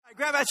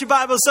Grab out your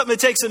Bible, something to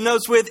take some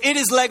notes with. It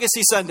is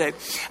Legacy Sunday.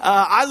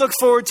 I look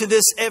forward to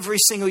this every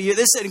single year.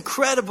 This is an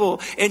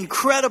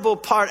incredible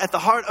part at the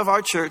heart of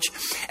our church.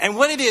 And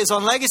what it is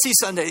on Legacy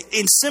Sunday,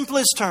 in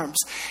simplest terms,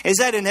 is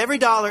that in every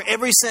dollar,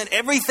 every cent,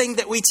 everything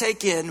that we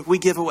take in, we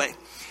give away.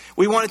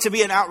 We want it to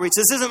be an outreach.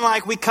 This isn't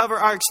like we cover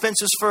our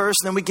expenses first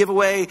and then we give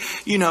away,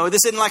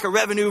 this isn't like a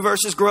revenue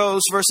versus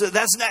gross versus,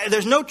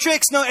 there's no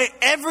tricks. No,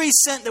 every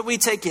cent that we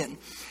take in,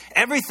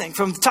 everything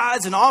from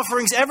tithes and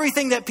offerings,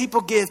 everything that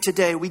people give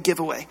today, we give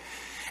away.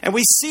 And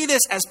we see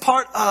this as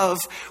part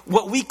of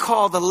what we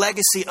call the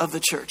legacy of the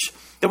church.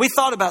 That we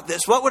thought about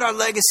this. What would our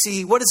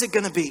legacy, what is it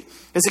going to be?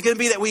 Is it going to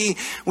be that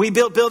we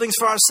built buildings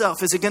for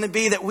ourselves? Is it going to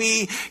be that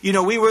we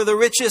were the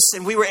richest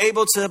and we were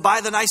able to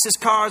buy the nicest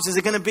cars? Is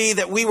it going to be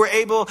that we were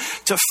able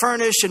to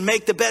furnish and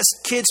make the best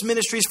kids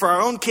ministries for our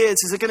own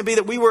kids? Is it going to be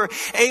that we were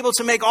able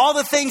to make all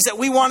the things that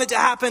we wanted to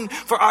happen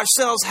for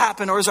ourselves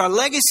happen? Or is our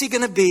legacy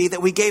going to be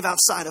that we gave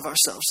outside of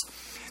ourselves?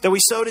 That we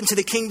sowed into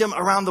the kingdom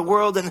around the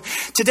world? And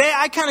today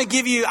I kind of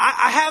give you,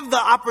 I have the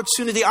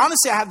opportunity,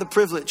 honestly, I have the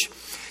privilege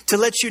to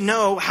let you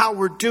know how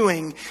we're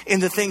doing in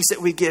the things that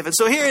we give. And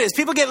so here it is.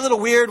 People get a little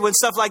weird when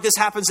stuff like this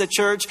happens at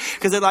church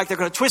because they're going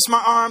to twist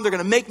my arm. They're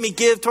going to make me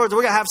give towards,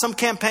 we're going to have some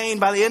campaign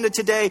by the end of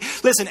today.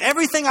 Listen,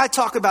 everything I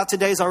talk about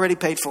today is already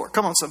paid for.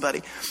 Come on,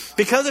 somebody.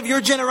 Because of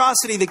your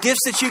generosity, the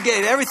gifts that you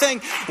gave,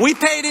 everything we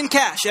paid in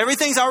cash,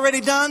 everything's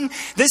already done.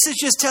 This is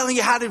just telling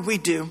you how did we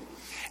do.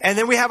 And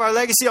then we have our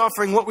legacy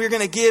offering. What we're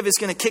going to give is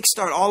going to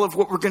kickstart all of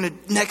what we're going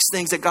to, next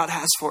things that God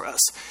has for us.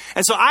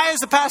 And so I, as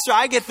the pastor,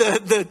 I get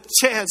the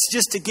chance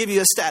just to give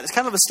you a status,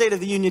 kind of a State of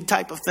the Union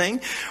type of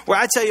thing, where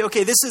I tell you,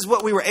 okay, this is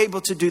what we were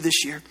able to do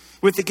this year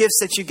with the gifts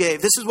that you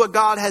gave. This is what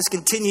God has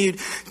continued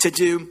to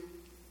do.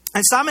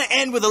 And so I'm going to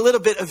end with a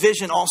little bit of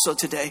vision also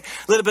today.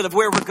 A little bit of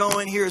where we're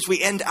going here as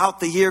we end out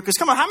the year. Because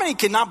come on, how many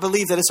cannot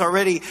believe that it's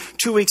already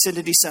 2 weeks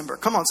into December?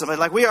 Come on, somebody.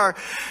 Like we are,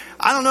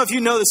 I don't know if you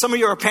know that some of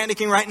you are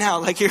panicking right now.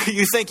 Like you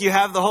think you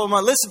have the whole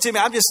month. Listen to me.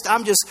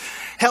 I'm just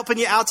helping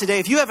you out today.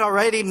 If you have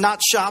already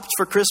not shopped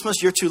for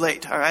Christmas, you're too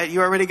late. All right.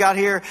 You already got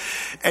here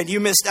and you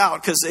missed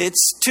out because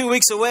it's 2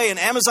 weeks away and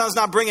Amazon's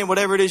not bringing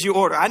whatever it is you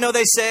order. I know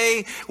they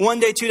say 1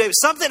 day, 2 days.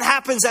 Something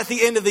happens at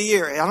the end of the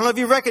year. I don't know if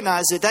you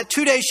recognize it. That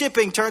 2-day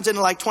shipping turns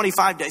into like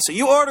 25 days. So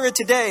you order it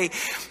today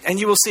and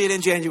you will see it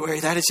in January.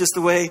 That is just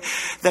the way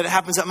that it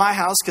happens at my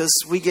house because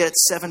we get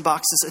 7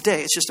 boxes a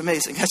day. It's just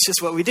amazing. That's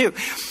just what we do.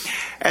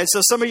 And so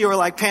some of you are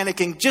like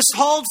panicking. Just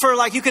hold for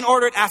you can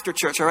order it after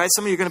church. All right.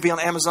 Some of you are going to be on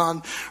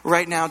Amazon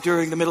right now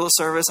during the middle of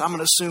service. I'm going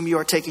to assume you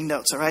are taking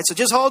notes. All right. So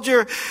just hold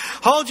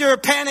your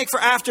panic for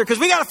after because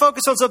we got to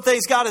focus on some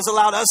things God has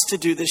allowed us to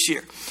do this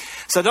year.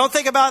 So don't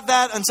think about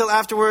that until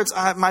afterwards.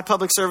 My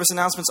public service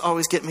announcements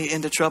always get me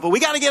into trouble. We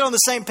got to get on the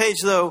same page,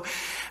 though,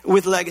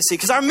 with legacy.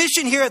 Because our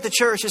mission here at the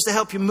church is to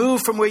help you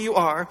move from where you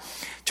are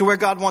to where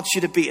God wants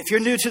you to be. If you're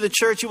new to the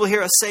church, you will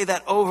hear us say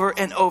that over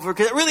and over.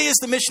 Because it really is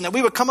the mission that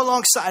we would come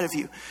alongside of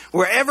you,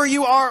 wherever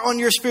you are on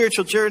your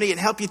spiritual journey, and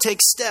help you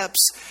take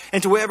steps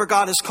into wherever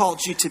God has called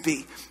you to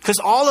be. Because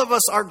all of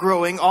us are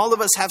growing. All of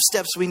us have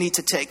steps we need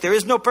to take. There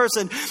is no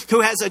person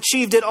who has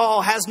achieved it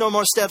all, has no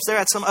more steps. They're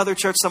at some other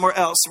church somewhere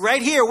else.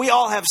 Right here, we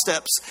all have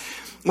steps.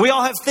 We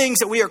all have things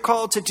that we are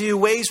called to do,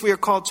 ways we are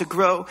called to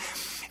grow.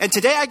 And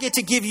today I get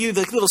to give you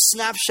the little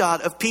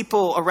snapshot of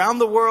people around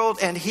the world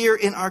and here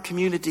in our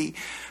community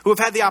who have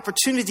had the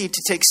opportunity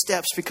to take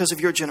steps because of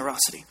your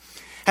generosity.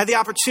 Had the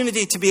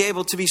opportunity to be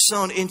able to be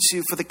sown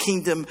into for the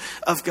kingdom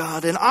of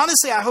God. And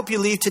honestly, I hope you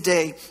leave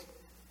today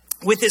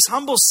with this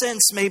humble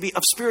sense maybe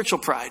of spiritual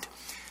pride.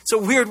 It's a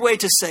weird way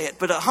to say it,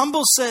 but a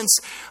humble sense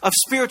of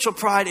spiritual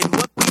pride in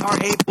what we are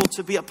able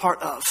to be a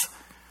part of.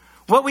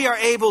 What we are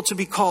able to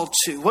be called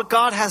to. What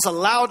God has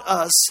allowed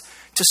us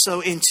to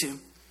sow into.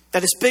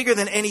 That is bigger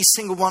than any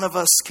single one of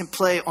us can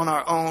play on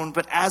our own.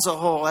 But as a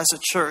whole, as a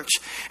church,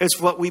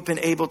 it's what we've been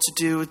able to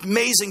do.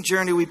 Amazing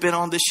journey we've been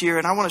on this year.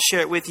 And I want to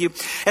share it with you.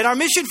 And our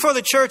mission for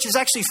the church is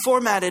actually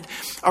formatted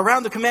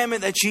around the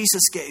commandment that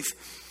Jesus gave.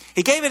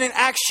 He gave it in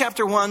Acts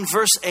chapter 1,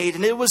 verse 8.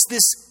 And it was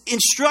this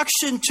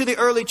instruction to the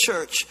early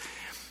church.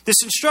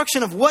 This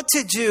instruction of what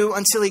to do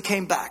until he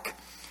came back.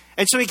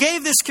 And so he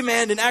gave this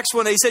command in Acts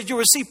 1. He said, you'll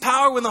receive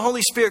power when the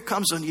Holy Spirit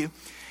comes on you.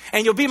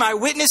 And you'll be my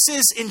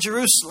witnesses in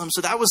Jerusalem. So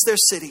that was their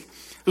city.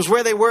 It was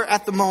where they were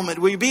at the moment.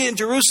 Will you be in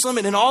Jerusalem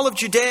and in all of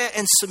Judea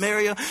and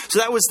Samaria? So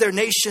that was their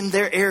nation,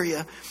 their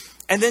area.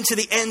 And then to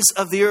the ends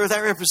of the earth,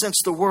 that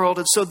represents the world.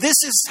 And so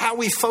this is how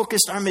we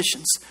focused our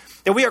missions.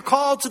 That we are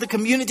called to the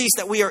communities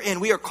that we are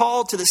in. We are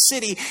called to the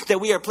city that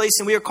we are placed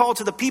in. We are called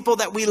to the people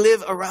that we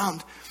live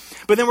around.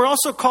 But then we're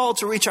also called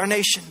to reach our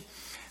nation.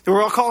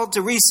 We're all called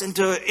to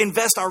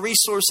invest our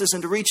resources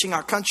into reaching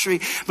our country.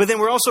 But then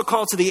we're also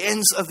called to the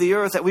ends of the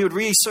earth that we would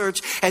research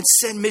and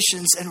send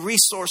missions and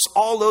resource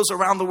all those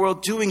around the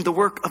world doing the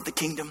work of the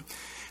kingdom.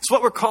 It's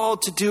what we're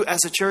called to do as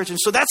a church. And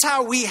so that's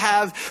how we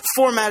have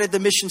formatted the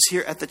missions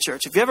here at the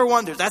church. If you ever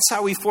wondered, that's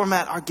how we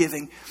format our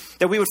giving,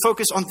 that we would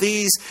focus on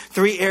these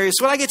 3 areas.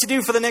 So what I get to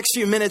do for the next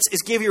few minutes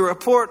is give you a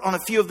report on a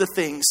few of the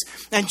things.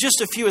 And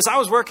just a few. As I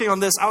was working on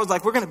this, I was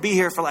like, we're going to be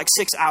here for like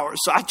 6 hours.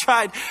 So I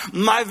tried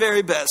my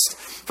very best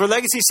for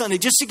Legacy Sunday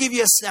just to give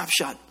you a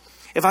snapshot.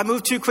 If I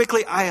move too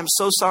quickly, I am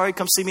so sorry.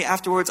 Come see me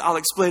afterwards. I'll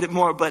explain it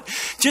more. But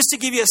just to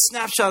give you a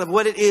snapshot of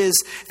what it is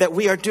that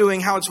we are doing,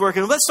 how it's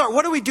working. Let's start.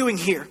 What are we doing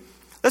here?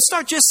 Let's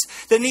start just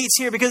the needs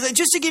here, because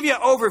just to give you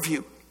an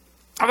overview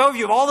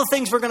of all the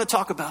things we're going to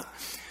talk about.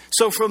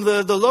 So from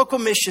the local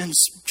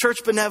missions, church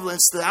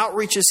benevolence, the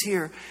outreaches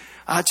here,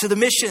 to the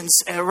missions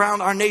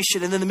around our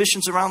nation and then the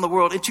missions around the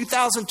world. In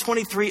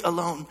 2023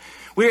 alone,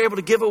 we were able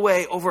to give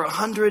away over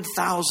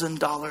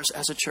 $100,000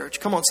 as a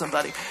church. Come on,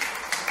 somebody.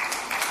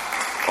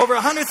 Over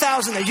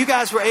 $100,000 that you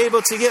guys were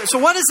able to give. So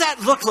what does that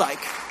look like?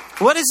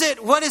 What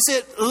does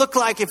it look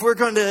like if we're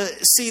going to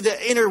see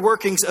the inner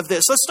workings of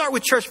this? Let's start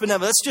with church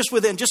benevolence. That's just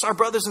within just our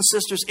brothers and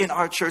sisters in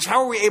our church.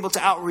 How are we able to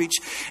outreach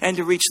and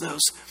to reach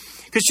those?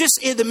 Because just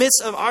in the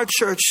midst of our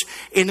church,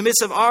 in the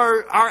midst of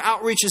our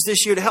outreaches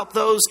this year to help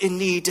those in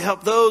need, to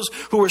help those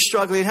who are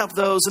struggling, help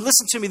those. And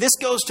listen to me, this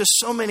goes to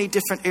so many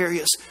different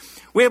areas.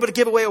 We're able to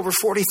give away over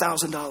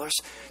 $40,000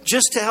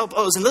 just to help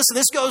those. And listen,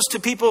 this goes to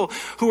people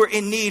who are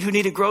in need, who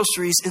needed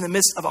groceries in the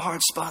midst of a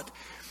hard spot.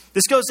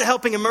 This goes to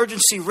helping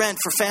emergency rent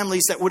for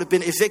families that would have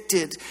been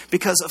evicted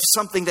because of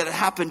something that had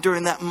happened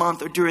during that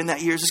month or during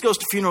that year. This goes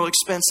to funeral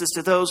expenses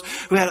to those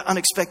who had an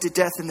unexpected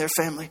death in their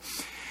family.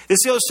 This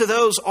goes to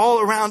those all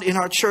around in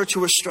our church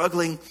who are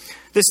struggling.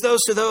 This goes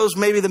to those,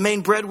 maybe the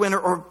main breadwinner,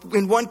 or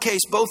in one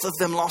case, both of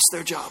them lost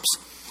their jobs.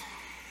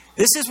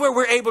 This is where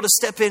we're able to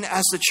step in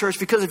as the church.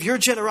 Because of your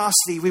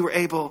generosity, we were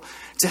able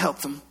to help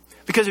them.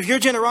 Because of your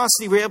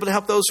generosity, we were able to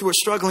help those who are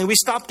struggling. We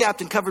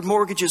stopgapped and covered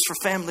mortgages for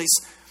families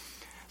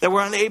that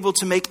were unable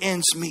to make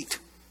ends meet.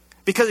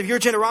 Because of your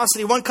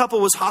generosity, one couple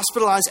was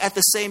hospitalized at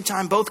the same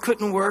time. Both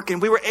couldn't work. And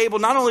we were able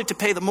not only to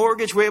pay the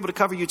mortgage, we were able to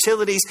cover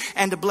utilities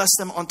and to bless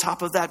them on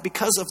top of that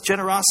because of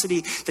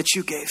generosity that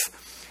you gave.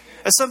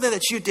 That's something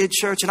that you did,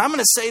 church. And I'm going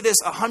to say this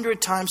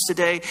 100 times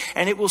today,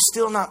 and it will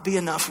still not be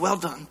enough. Well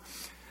done.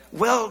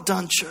 Well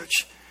done, church.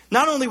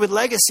 Not only with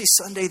Legacy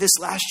Sunday this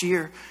last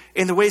year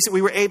in the ways that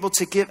we were able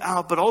to give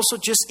out, but also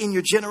just in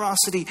your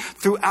generosity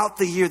throughout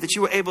the year that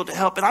you were able to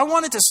help. And I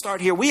wanted to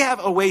start here. We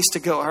have a ways to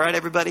go, all right,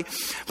 everybody?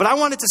 But I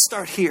wanted to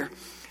start here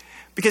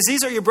because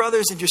these are your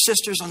brothers and your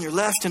sisters on your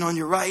left and on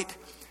your right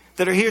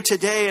that are here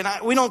today. And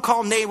we don't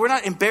call names. We're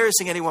not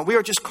embarrassing anyone. We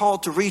are just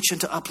called to reach and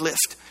to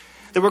uplift.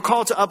 That we're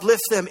called to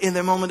uplift them in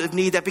their moment of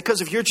need. That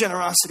because of your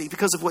generosity,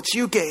 because of what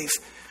you gave,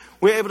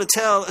 we're able to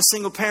tell a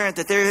single parent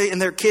that they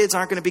and their kids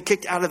aren't going to be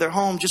kicked out of their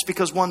home just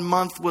because 1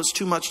 month was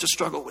too much to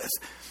struggle with.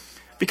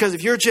 Because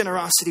of your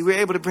generosity, we're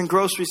able to bring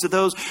groceries to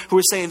those who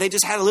are saying they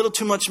just had a little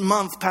too much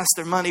month past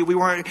their money. We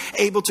weren't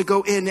able to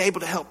go in,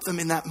 able to help them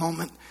in that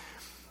moment.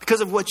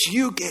 Because of what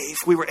you gave,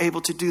 we were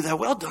able to do that.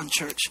 Well done,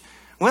 church.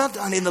 Well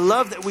done in the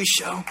love that we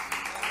show.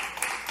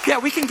 Yeah,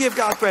 we can give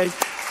God praise.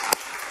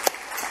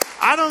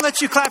 I don't let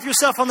you clap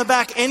yourself on the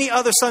back any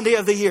other Sunday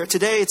of the year.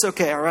 Today, it's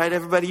okay, all right,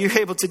 everybody? You're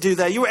able to do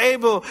that. You were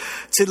able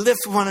to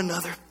lift one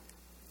another.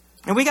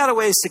 And we got a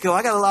ways to go.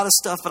 I got a lot of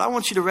stuff, but I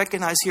want you to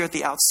recognize here at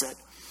the outset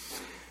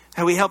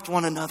how we helped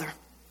one another,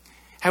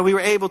 how we were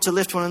able to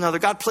lift one another.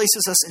 God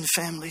places us in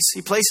families.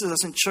 He places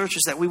us in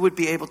churches that we would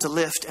be able to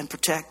lift and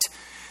protect,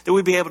 that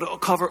we'd be able to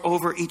cover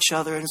over each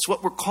other. And it's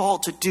what we're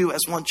called to do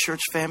as one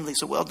church family.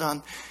 So well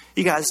done.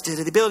 You guys did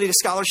it. The ability to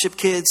scholarship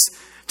kids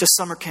to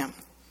summer camp.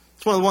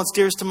 It's one of the ones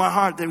dearest to my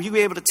heart, that you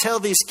be able to tell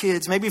these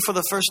kids, maybe for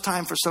the first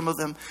time for some of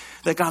them,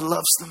 that God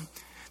loves them,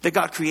 that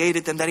God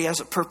created them, that He has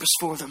a purpose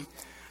for them.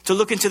 To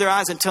look into their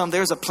eyes and tell them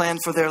there's a plan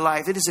for their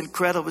life. It is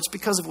incredible. It's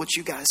because of what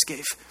you guys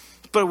gave.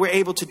 But we're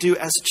able to do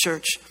as a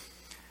church.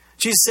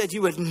 Jesus said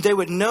they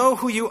would know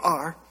who you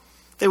are.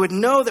 They would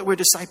know that we're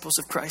disciples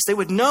of Christ. They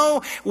would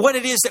know what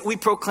it is that we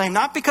proclaim,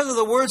 not because of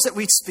the words that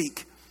we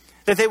speak.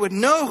 That they would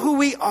know who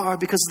we are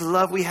because of the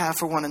love we have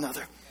for one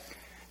another.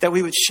 That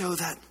we would show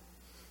that.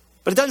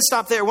 But it doesn't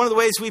stop there. One of the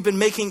ways we've been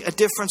making a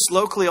difference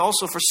locally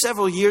also for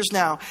several years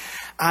now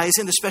is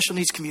in the special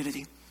needs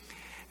community.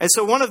 And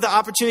so one of the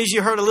opportunities,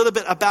 you heard a little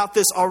bit about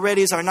this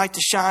already, is our Night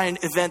to Shine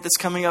event that's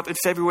coming up in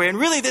February. And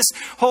really this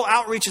whole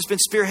outreach has been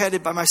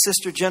spearheaded by my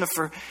sister,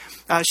 Jennifer.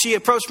 She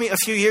approached me a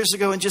few years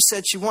ago and just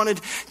said she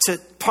wanted to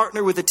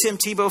partner with the Tim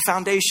Tebow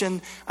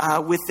Foundation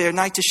with their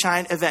Night to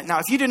Shine event. Now,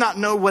 if you do not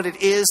know what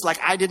it is, like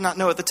I did not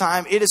know at the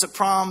time, it is a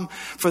prom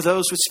for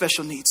those with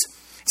special needs.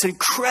 It's an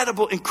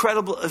incredible,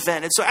 incredible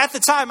event. And so at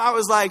the time, I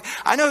was like,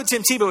 I know who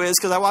Tim Tebow is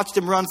because I watched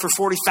him run for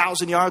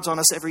 40,000 yards on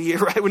us every year,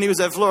 right, when he was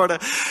at Florida.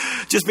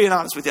 Just being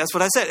honest with you. That's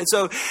what I said. And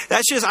so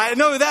that's just, I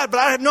know that, but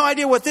I have no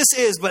idea what this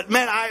is. But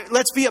man,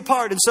 let's be a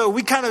part. And so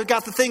we kind of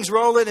got the things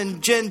rolling,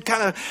 and Jen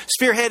kind of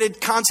spearheaded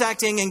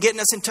contacting and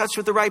getting us in touch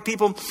with the right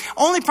people.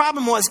 Only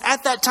problem was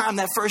at that time,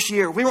 that first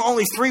year, we were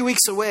only 3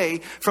 weeks away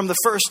from the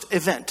first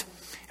event.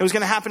 It was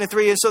going to happen in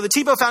 3 years. So the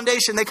Tebow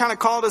Foundation, they kind of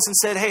called us and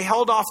said, hey,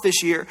 hold off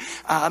this year.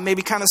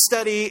 Maybe kind of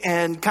study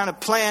and kind of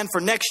plan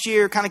for next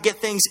year, kind of get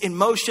things in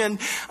motion.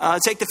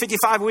 Take the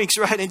 55 weeks,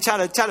 right, and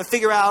try to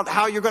figure out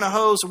how you're going to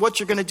host, what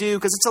you're going to do,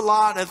 because it's a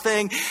lot of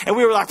thing. And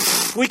we were like,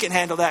 we can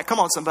handle that. Come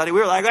on, somebody.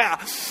 We were like,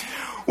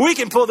 we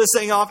can pull this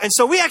thing off. And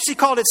so we actually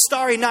called it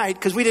Starry Night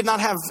because we did not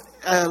have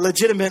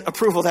legitimate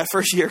approval that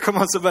first year. Come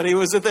on, somebody. It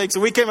was the thing. So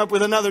we came up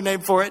with another name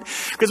for it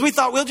because we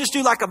thought we'll just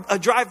do like a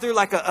drive-through,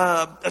 like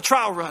a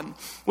trial run.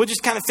 We'll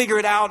just kind of figure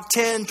it out.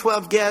 10,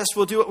 12 guests.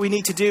 We'll do what we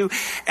need to do.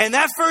 And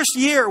that first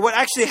year, what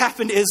actually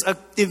happened is an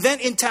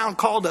event in town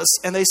called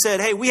us and they said,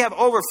 hey, we have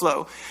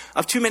overflow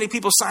of too many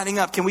people signing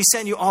up. Can we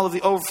send you all of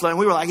the overflow? And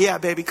we were like, yeah,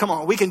 baby, come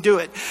on. We can do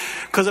it.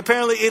 Because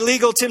apparently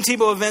illegal Tim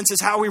Tebow events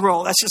is how we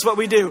roll. That's just what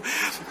we do.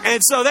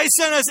 And so they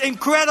sent us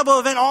incredible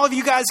event. All of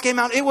you guys came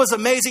out. It was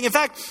amazing. In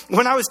fact,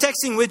 when I was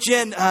texting with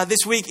Jen this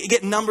week,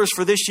 getting numbers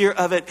for this year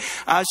of it,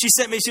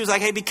 she was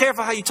like, hey, be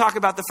careful how you talk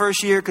about the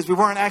first year because we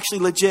weren't actually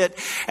legit.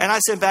 And I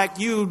said back,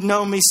 you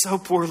know me so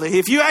poorly.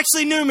 If you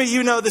actually knew me,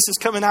 you know this is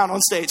coming out on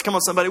stage. Come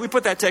on, somebody. We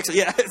put that text.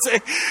 Yeah.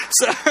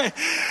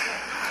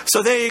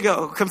 So there you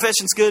go.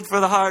 Confession's good for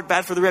the heart,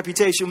 bad for the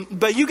reputation.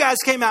 But you guys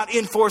came out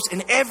in force,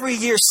 and every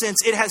year since,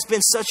 it has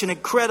been such an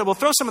incredible,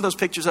 throw some of those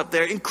pictures up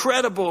there,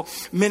 incredible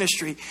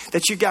ministry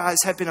that you guys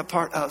have been a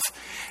part of.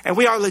 And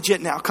we are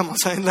legit now. Come on,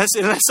 unless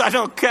I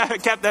don't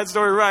cap that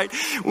story right.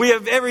 We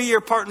have every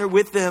year partnered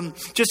with them.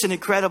 Just an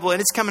incredible,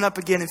 and it's coming up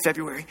again in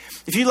February.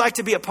 If you'd like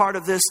to be a part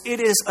of this, it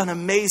is an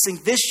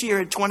amazing, this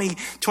year in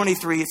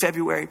 2023,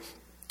 February,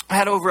 I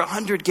had over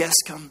 100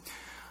 guests come.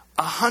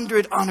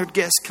 100 honored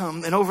guests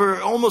come, and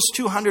over almost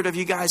 200 of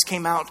you guys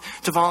came out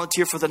to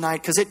volunteer for the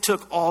night because it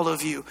took all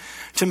of you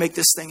to make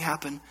this thing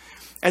happen.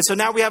 And so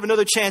now we have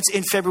another chance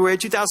in February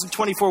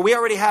 2024. We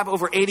already have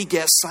over 80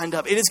 guests signed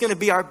up. It is going to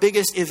be our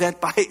biggest event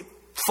by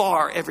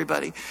far,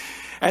 everybody.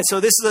 And so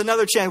this is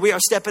another chance. We are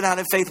stepping out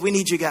in faith. We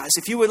need you guys.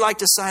 If you would like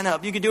to sign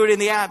up, you can do it in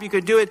the app. You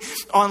could do it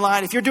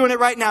online. If you're doing it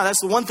right now,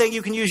 that's the one thing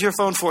you can use your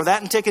phone for.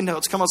 That and taking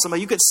notes. Come on,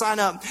 somebody. You could sign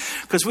up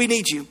because we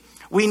need you.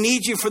 We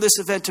need you for this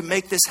event to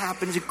make this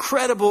happen. It's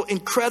incredible,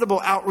 incredible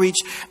outreach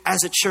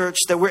as a church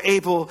that we're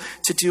able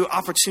to do,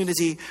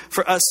 opportunity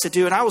for us to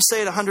do. And I will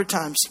say it 100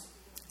 times,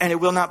 and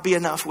it will not be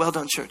enough. Well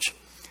done, church.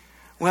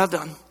 Well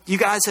done. You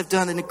guys have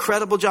done an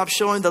incredible job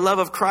showing the love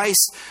of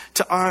Christ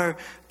to our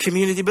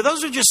community. But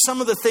those are just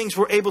some of the things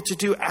we're able to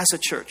do as a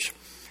church.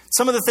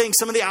 Some of the things,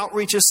 some of the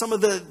outreaches, some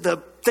of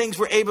the things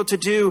we're able to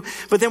do.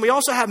 But then we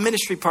also have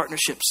ministry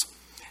partnerships.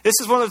 This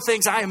is one of the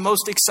things I am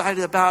most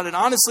excited about. And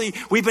honestly,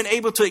 we've been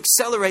able to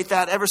accelerate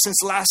that ever since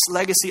last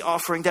legacy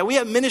offering, that we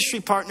have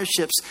ministry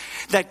partnerships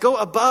that go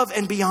above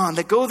and beyond,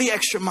 that go the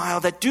extra mile,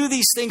 that do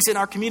these things in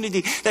our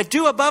community, that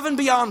do above and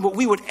beyond what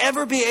we would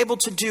ever be able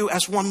to do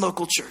as one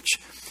local church.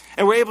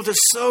 And we're able to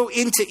sow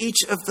into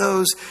each of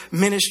those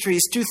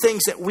ministries, do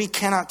things that we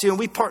cannot do. And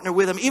we partner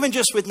with them, even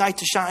just with Night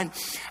to Shine.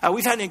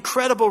 We've had an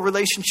incredible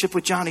relationship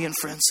with Johnny and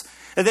Friends.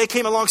 And they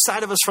came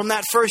alongside of us from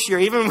that first year.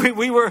 Even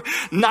we were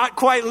not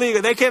quite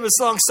legal. They came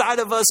alongside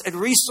of us and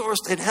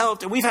resourced and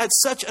helped. And we've had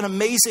such an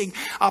amazing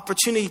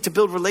opportunity to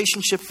build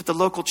relationships with the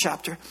local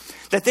chapter.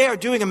 That they are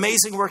doing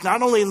amazing work,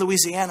 not only in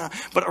Louisiana,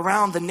 but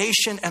around the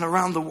nation and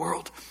around the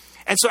world.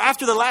 And so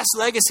after the last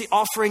legacy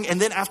offering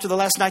and then after the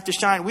last Night to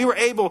Shine, we were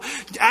able,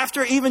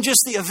 after even just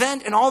the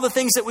event and all the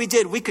things that we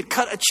did, we could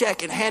cut a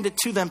check and hand it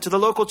to them, to the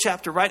local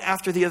chapter right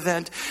after the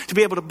event, to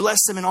be able to bless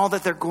them in all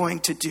that they're going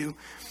to do.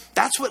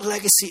 That's what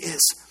legacy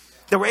is.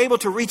 That we're able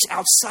to reach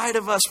outside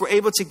of us. We're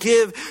able to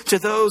give to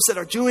those that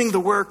are doing the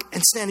work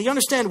and standing. You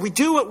understand, we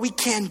do what we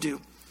can do.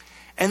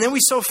 And then we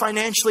sow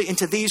financially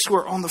into these who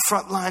are on the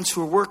front lines,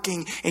 who are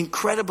working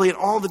incredibly in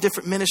all the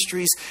different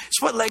ministries.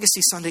 It's what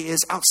Legacy Sunday is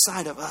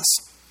outside of us.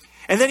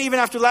 And then even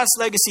after last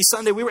Legacy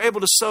Sunday, we were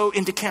able to sow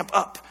into Camp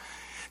Up.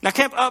 Now,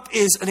 Camp Up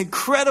is an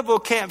incredible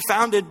camp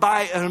founded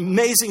by an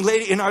amazing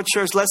lady in our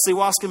church, Leslie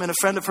Wascom, and a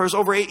friend of hers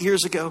over 8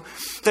 years ago.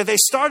 That they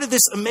started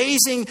this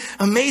amazing,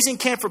 amazing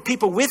camp for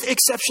people with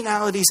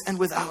exceptionalities and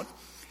without.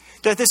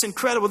 That this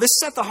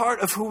is at the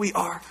heart of who we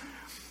are.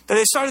 That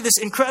they started this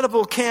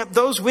incredible camp,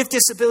 those with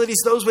disabilities,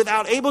 those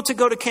without, able to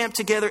go to camp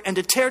together and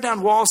to tear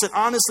down walls that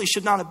honestly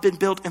should not have been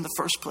built in the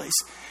first place.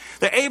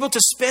 They're able to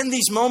spend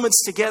these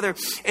moments together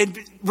and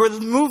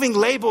removing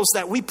labels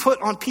that we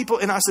put on people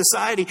in our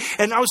society.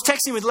 And I was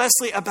texting with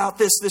Leslie about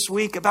this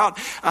week, about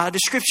a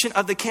description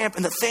of the camp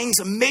and the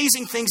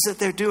amazing things that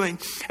they're doing.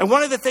 And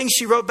one of the things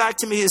she wrote back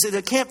to me is that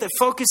a camp that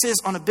focuses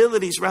on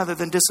abilities rather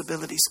than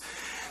disabilities.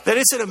 That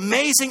it's an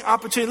amazing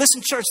opportunity.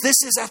 Listen, church,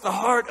 this is at the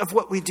heart of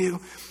what we do.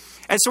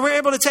 And so we're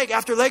able to take,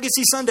 after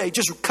Legacy Sunday,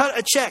 just cut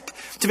a check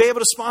to be able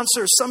to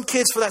sponsor some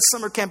kids for that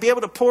summer camp, be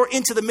able to pour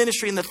into the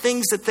ministry and the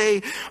things that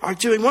they are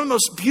doing. One of the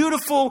most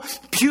beautiful,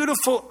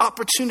 beautiful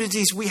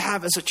opportunities we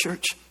have as a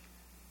church.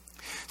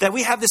 That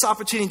we have this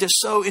opportunity to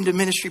sow into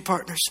ministry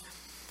partners.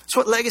 It's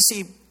what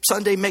Legacy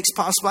Sunday makes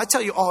possible. I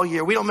tell you all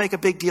year, we don't make a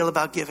big deal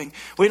about giving.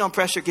 We don't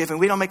pressure giving.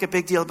 We don't make a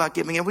big deal about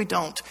giving. And we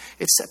don't,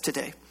 except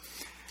today.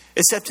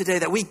 Except today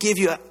that we give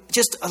you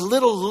just a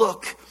little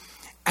look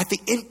at the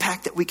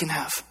impact that we can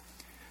have.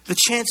 The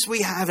chance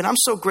we have. And I'm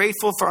so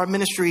grateful for our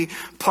ministry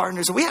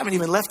partners. We haven't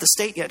even left the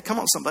state yet. Come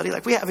on, somebody.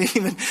 We got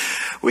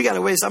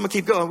a ways. I'm going to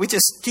keep going. We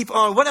just keep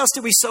on. What else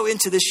did we sow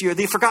into this year?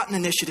 The Forgotten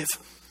Initiative.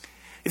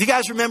 If you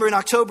guys remember, in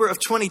October of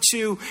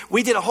 22,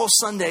 we did a whole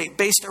Sunday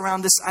based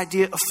around this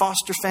idea of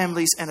foster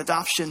families and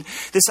adoption,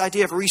 this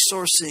idea of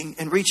resourcing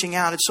and reaching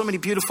out. And so many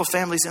beautiful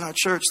families in our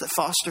church that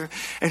foster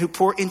and who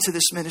pour into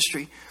this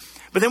ministry.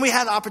 But then we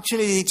had the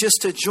opportunity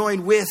just to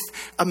join with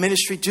a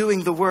ministry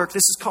doing the work. This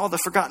is called the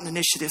Forgotten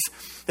Initiative.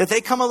 That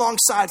they come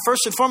alongside,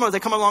 first and foremost, they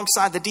come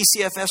alongside the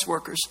DCFS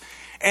workers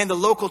and the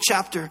local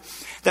chapter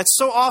that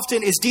so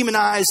often is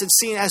demonized and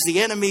seen as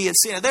the enemy. And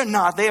seen, they're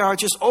not. They are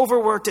just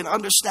overworked and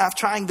understaffed,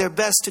 trying their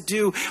best to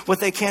do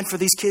what they can for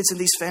these kids and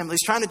these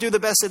families, trying to do the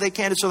best that they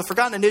can. And so the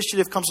Forgotten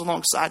Initiative comes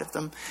alongside of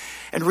them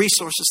and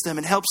resources them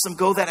and helps them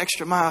go that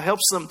extra mile,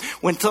 helps them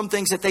when some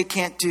things that they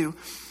can't do.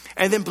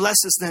 And then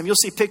blesses them. You'll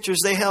see pictures.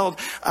 They held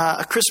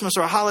a Christmas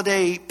or a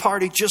holiday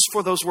party just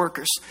for those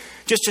workers,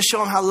 just to show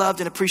them how loved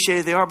and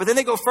appreciated they are. But then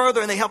they go further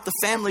and they help the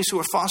families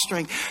who are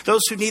fostering, those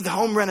who need the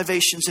home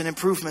renovations and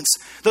improvements,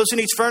 those who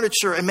need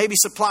furniture and maybe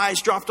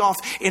supplies dropped off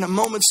in a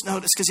moment's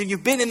notice. Because if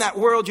you've been in that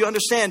world, you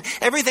understand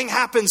everything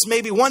happens.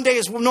 Maybe one day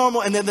is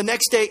normal and then the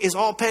next day is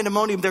all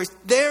pandemonium. They're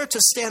there to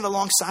stand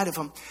alongside of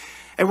them.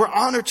 And we're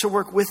honored to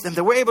work with them.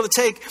 That we're able to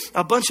take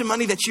a bunch of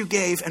money that you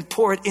gave and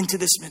pour it into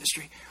this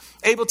ministry.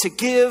 Able to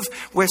give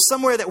where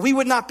somewhere that we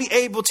would not be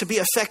able to be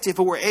effective,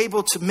 but we're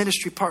able to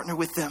ministry partner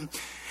with them.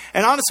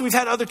 And honestly, we've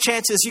had other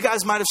chances. You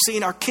guys might have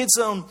seen our Kids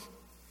Zone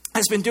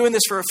has been doing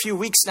this for a few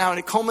weeks now, and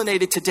it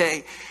culminated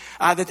today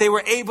that they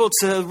were able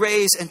to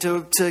raise and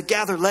to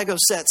gather Lego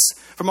sets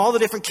from all the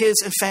different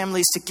kids and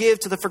families to give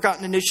to the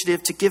Forgotten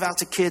Initiative, to give out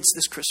to kids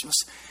this Christmas.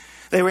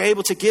 They were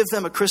able to give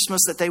them a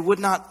Christmas that they would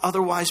not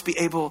otherwise be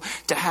able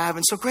to have.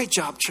 And so great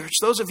job, church.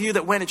 Those of you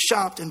that went and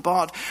shopped and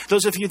bought,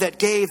 those of you that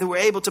gave, that were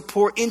able to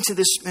pour into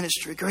this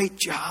ministry, great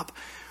job.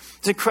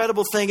 It's an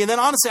incredible thing. And then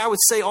honestly, I would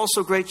say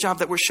also great job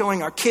that we're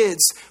showing our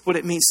kids what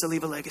it means to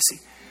leave a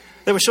legacy.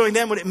 That we're showing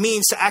them what it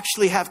means to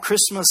actually have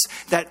Christmas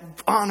that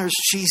honors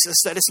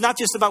Jesus. That it's not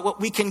just about what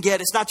we can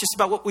get. It's not just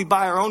about what we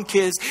buy our own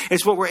kids.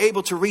 It's what we're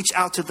able to reach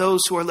out to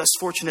those who are less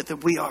fortunate than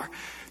we are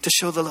to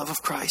show the love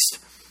of Christ.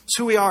 It's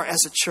who we are as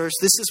a church.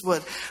 This is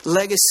what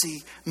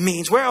legacy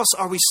means. Where else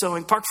are we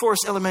sowing? Park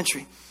Forest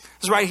Elementary.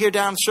 It's right here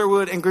down in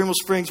Sherwood and Greenville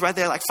Springs, right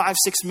there, like 5-6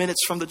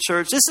 minutes from the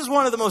church. This is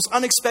one of the most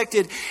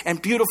unexpected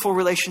and beautiful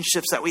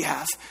relationships that we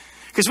have.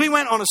 Because we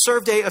went on a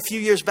serve day a few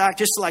years back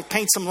just to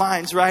paint some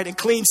lines, right? And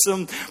clean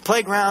some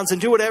playgrounds and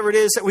do whatever it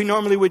is that we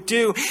normally would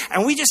do.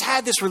 And we just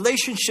had this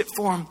relationship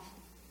form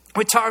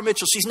with Tara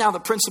Mitchell. She's now the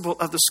principal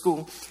of the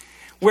school.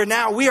 Where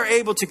now we are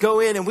able to go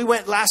in, and we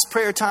went last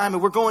prayer time,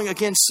 and we're going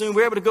again soon.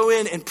 We're able to go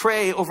in and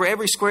pray over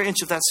every square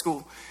inch of that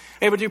school.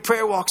 Able to do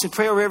prayer walks and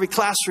pray over every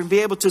classroom, be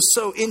able to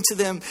sow into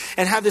them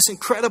and have this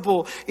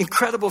incredible,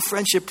 incredible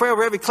friendship. Pray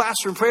over every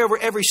classroom, pray over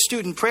every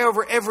student, pray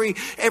over every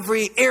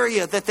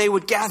area that they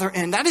would gather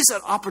in. That is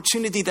an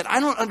opportunity that I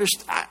don't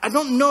understand. I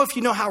don't know if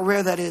you know how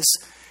rare that is,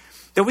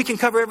 that we can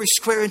cover every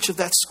square inch of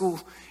that school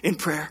in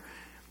prayer.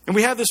 And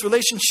we have this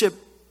relationship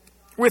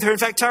with her. In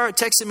fact, Tara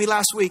texted me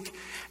last week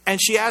and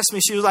she asked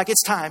me, she was like,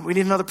 it's time. We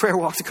need another prayer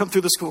walk to come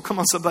through the school. Come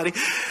on, somebody.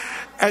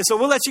 And so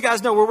we'll let you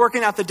guys know. We're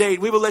working out the date.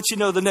 We will let you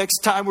know the next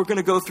time we're going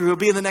to go through. It'll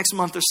be in the next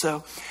month or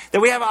so. That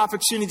we have an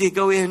opportunity to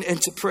go in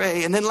and to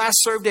pray. And then last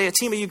serve day, a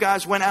team of you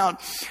guys went out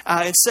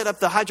and set up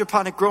the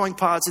hydroponic growing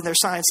pods in their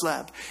science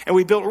lab. And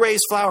we built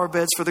raised flower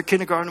beds for their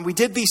kindergarten. And we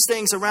did these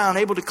things around,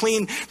 able to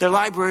clean their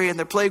library and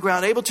their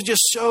playground, able to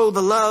just show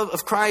the love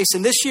of Christ.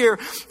 And this year,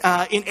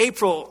 in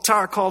April,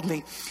 Tara called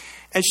me.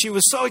 And she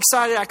was so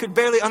excited, I could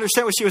barely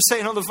understand what she was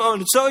saying on the phone.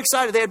 And so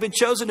excited, they had been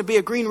chosen to be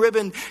a Green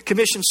Ribbon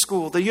Commission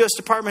school. The U.S.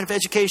 Department of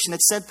Education had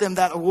sent them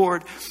that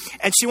award.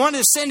 And she wanted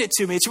to send it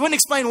to me. And she wouldn't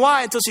explain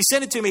why until she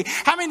sent it to me.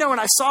 How many know when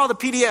I saw the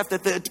PDF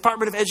that the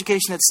Department of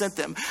Education had sent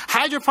them?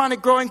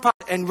 Hydroponic growing pot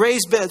and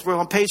raised beds were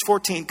on page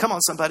 14. Come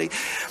on, somebody.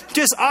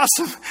 Just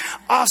awesome,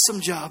 awesome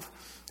job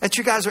that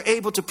you guys are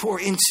able to pour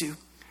into.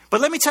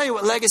 But let me tell you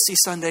what Legacy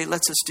Sunday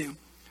lets us do.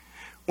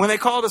 When they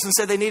called us and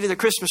said they needed a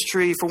Christmas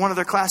tree for one of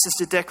their classes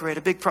to decorate,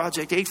 a big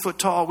project, 8 foot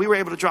tall, we were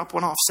able to drop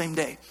one off same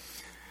day.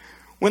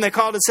 When they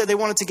called and said they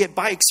wanted to get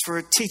bikes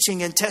for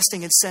teaching and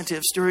testing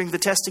incentives during the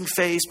testing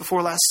phase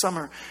before last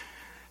summer,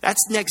 that's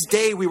next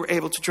day we were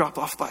able to drop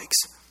off bikes.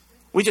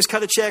 We just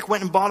cut a check,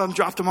 went and bought them,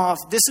 dropped them off.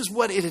 This is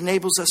what it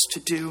enables us to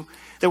do,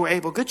 that we're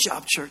able. Good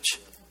job, church.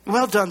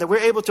 Well done, that we're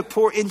able to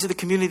pour into the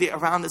community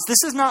around us.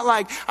 This is not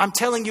like I'm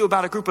telling you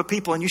about a group of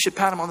people and you should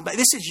pat them on the back.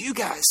 This is you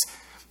guys.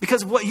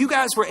 Because what you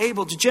guys were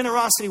able to,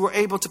 generosity, we're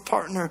able to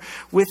partner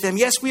with them.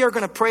 Yes, we are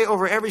going to pray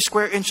over every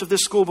square inch of this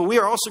school, but we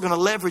are also going to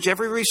leverage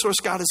every resource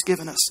God has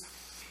given us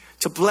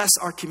to bless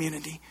our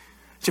community,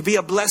 to be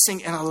a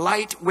blessing and a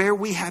light where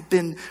we have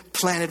been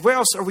planted. Where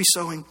else are we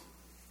sowing?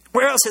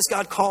 Where else has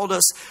God called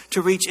us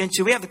to reach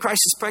into? We have the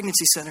Crisis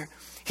Pregnancy Center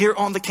here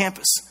on the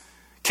campus.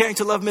 Caring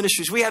to Love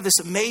Ministries, we have this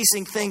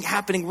amazing thing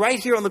happening right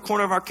here on the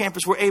corner of our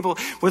campus. Where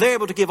they're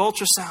able to give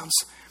ultrasounds,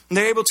 and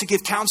they're able to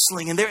give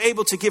counseling, and they're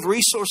able to give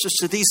resources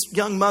to these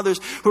young mothers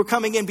who are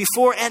coming in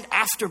before and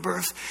after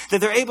birth.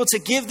 That they're able to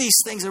give these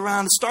things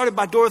around. It started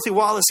by Dorothy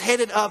Wallace,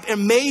 headed up.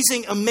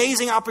 Amazing,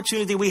 amazing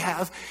opportunity we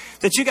have.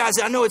 That you guys,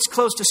 I know it's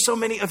close to so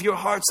many of your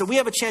hearts, that we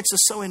have a chance to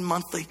sow in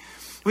monthly.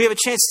 We have a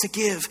chance to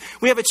give.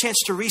 We have a chance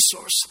to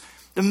resource.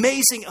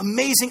 Amazing,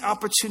 amazing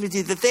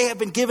opportunity that they have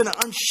been given an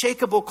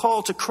unshakable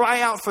call to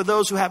cry out for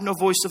those who have no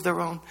voice of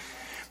their own.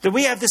 That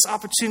we have this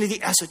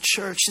opportunity as a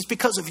church is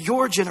because of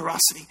your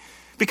generosity,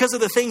 because of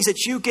the things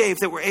that you gave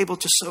that we're able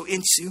to sow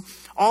into.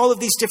 All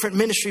of these different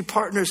ministry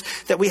partners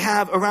that we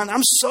have around.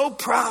 I'm so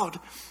proud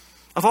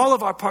of all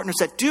of our partners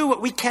that do what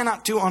we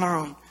cannot do on our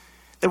own,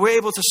 that we're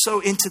able to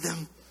sow into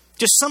them.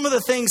 Just some of the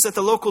things that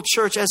the local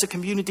church as a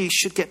community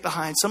should get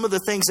behind. Some of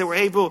the things that we're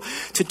able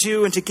to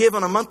do and to give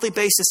on a monthly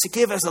basis, to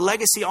give as a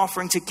legacy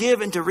offering, to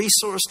give and to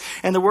resource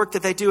and the work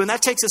that they do. And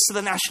that takes us to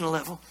the national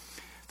level.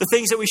 The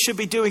things that we should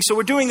be doing. So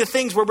we're doing the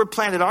things where we're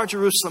planted, our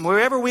Jerusalem,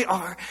 wherever we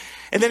are.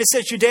 And then it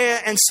says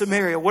Judea and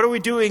Samaria. What are we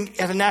doing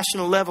at a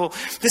national level?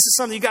 This is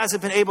something you guys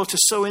have been able to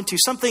sow into.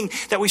 Something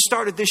that we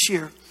started this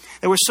year.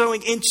 That we're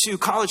sowing into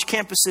college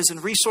campuses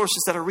and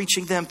resources that are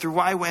reaching them through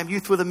YWAM,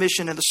 Youth with a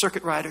Mission, and the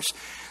Circuit Riders.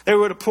 They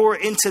were to pour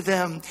into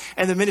them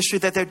and the ministry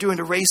that they're doing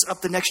to raise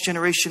up the next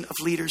generation of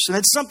leaders. And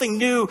that's something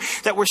new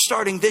that we're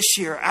starting this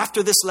year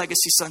after this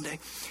Legacy Sunday,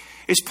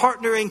 is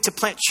partnering to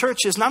plant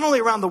churches not only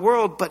around the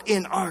world, but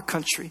in our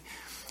country.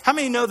 How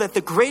many know that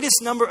the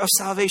greatest number of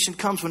salvation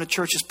comes when a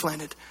church is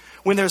planted?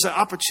 When there's an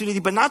opportunity,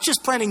 but not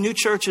just planting new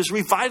churches,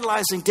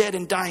 revitalizing dead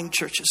and dying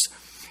churches.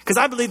 Because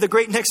I believe the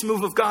great next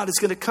move of God is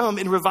going to come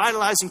in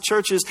revitalizing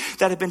churches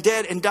that have been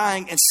dead and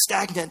dying and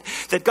stagnant.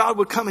 That God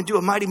would come and do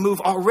a mighty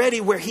move already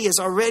where he has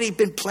already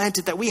been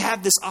planted. That we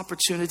have this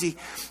opportunity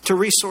to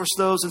resource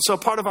those. And so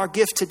part of our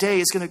gift today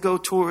is going to go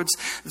towards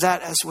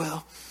that as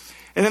well.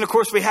 And then, of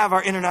course, we have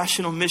our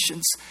international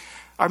missions.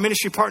 Our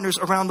ministry partners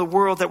around the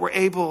world that we're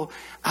able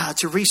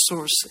to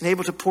resource and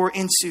able to pour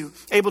into,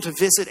 able to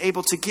visit,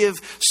 able to give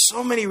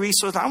so many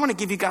resources. I want to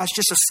give you guys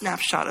just a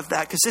snapshot of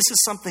that because this is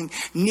something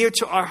near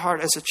to our heart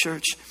as a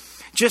church.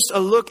 Just a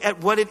look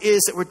at what it is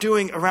that we're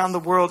doing around the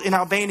world. In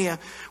Albania,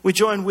 we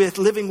join with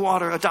Living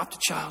Water, Adopt a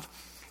Child.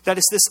 That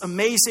is this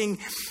amazing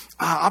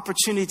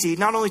opportunity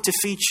not only to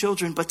feed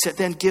children, but to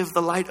then give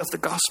the light of the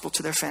gospel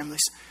to their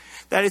families.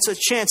 That it's a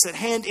chance that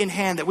hand in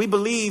hand that we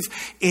believe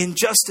in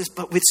justice,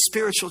 but with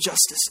spiritual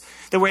justice.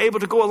 That we're able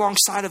to go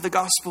alongside of the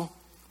gospel.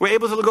 We're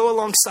able to go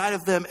alongside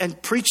of them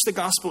and preach the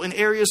gospel in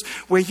areas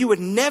where you would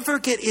never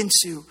get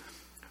into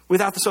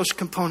without the social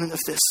component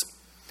of this.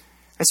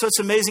 And so it's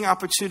an amazing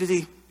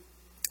opportunity.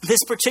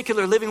 This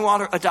particular Living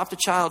Water, Adopt a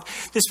Child,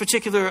 this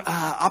particular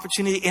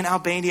opportunity in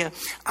Albania,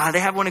 they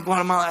have one in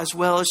Guatemala as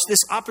well. It's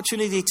this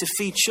opportunity to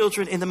feed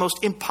children in the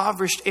most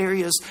impoverished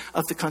areas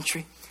of the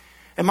country.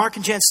 And Mark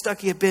and Jan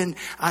Stuckey have been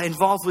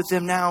involved with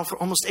them now for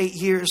almost 8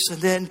 years.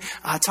 And then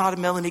Todd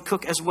and Melanie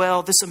Cook as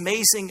well. This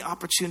amazing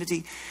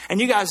opportunity.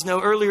 And you guys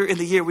know earlier in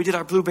the year, we did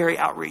our blueberry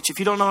outreach. If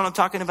you don't know what I'm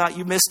talking about,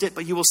 you missed it,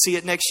 but you will see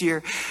it next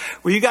year.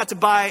 Where you got to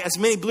buy as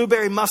many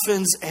blueberry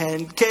muffins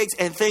and cakes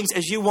and things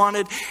as you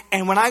wanted.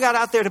 And when I got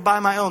out there to buy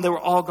my own, they were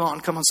all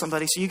gone. Come on,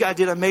 somebody. So you guys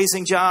did an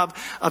amazing job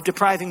of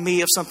depriving me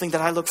of something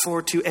that I look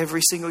forward to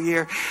every single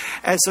year.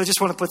 And so I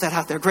just want to put that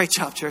out there. Great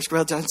job, church.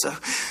 Well done. So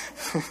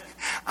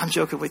I'm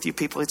joking with you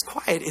people. It's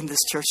quiet in this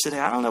church today.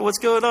 I don't know what's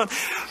going on.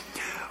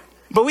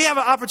 But we have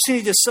an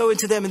opportunity to sow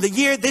into them. And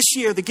this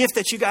year, the gift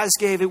that you guys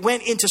gave, it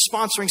went into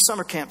sponsoring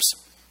summer camps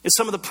in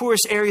some of the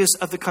poorest areas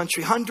of the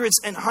country. Hundreds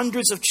and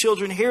hundreds of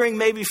children hearing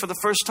maybe for the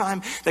first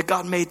time that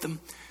God made them,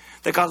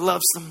 that God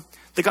loves them,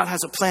 that God has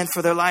a plan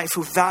for their life,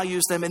 who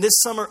values them. And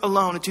this summer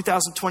alone in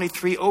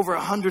 2023, over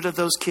 100 of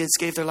those kids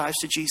gave their lives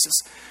to Jesus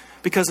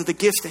because of the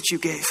gift that you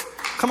gave.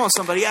 Come on,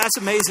 somebody. Yeah, that's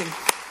amazing.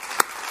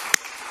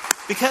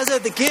 Because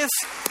of the gift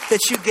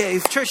that you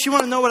gave. Church, you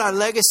want to know what our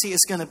legacy is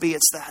going to be?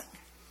 It's that.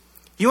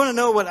 You want to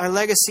know what our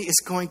legacy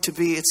is going to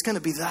be? It's going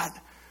to be that.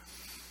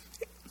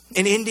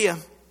 In India,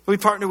 we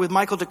partner with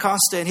Michael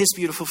DaCosta and his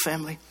beautiful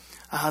family,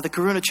 the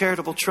Karuna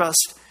Charitable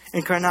Trust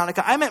in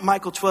Karnataka. I met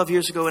Michael 12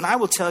 years ago, and I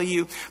will tell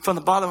you from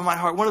the bottom of my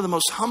heart, one of the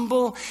most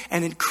humble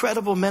and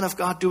incredible men of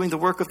God doing the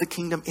work of the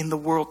kingdom in the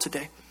world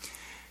today.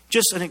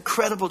 Just an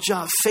incredible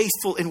job,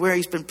 faithful in where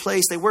he's been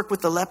placed. They work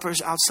with the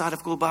lepers outside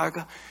of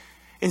Gulbarga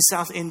in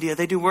South India.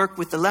 They do work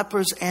with the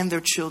lepers and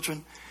their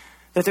children,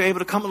 that they're able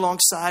to come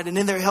alongside. And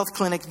in their health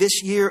clinic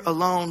this year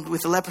alone,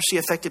 with the leprosy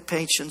affected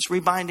patients,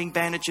 rebinding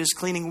bandages,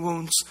 cleaning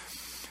wounds,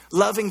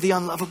 loving the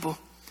unlovable,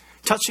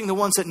 touching the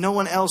ones that no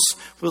one else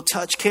will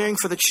touch, caring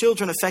for the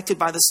children affected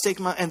by the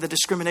stigma and the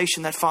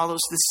discrimination that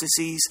follows this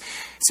disease.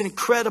 It's an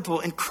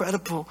incredible,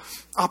 incredible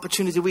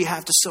opportunity we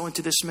have to sow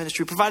into this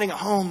ministry, providing a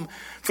home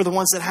for the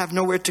ones that have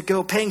nowhere to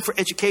go, paying for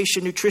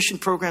education, nutrition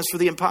programs for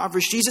the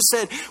impoverished. Jesus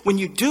said, when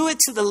you do it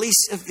to the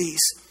least of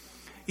these,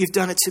 you've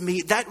done it to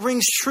me. That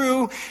rings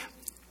true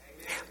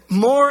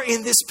more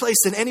in this place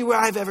than anywhere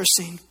I've ever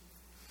seen.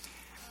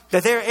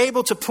 that they're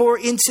able to pour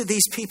into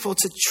these people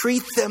to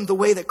treat them the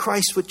way that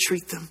Christ would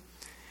treat them.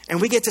 And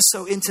we get to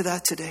sow into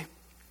that today.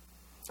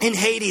 In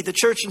Haiti, the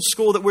church and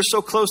school that we're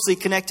so closely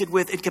connected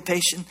with in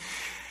Cap-Haïtien,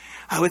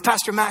 with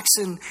Pastor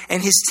Maxon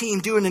and his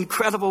team doing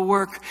incredible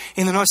work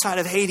in the north side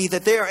of Haiti,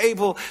 that they are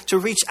able to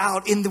reach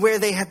out in where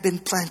they have been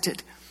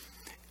planted.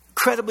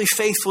 Incredibly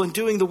faithful in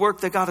doing the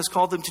work that God has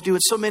called them to do.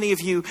 And so many of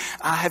you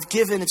have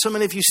given, and so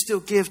many of you still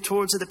give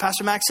towards it. That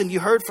Pastor Maxon, you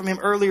heard from him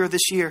earlier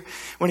this year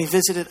when he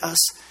visited us.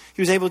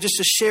 He was able just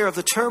to share of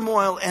the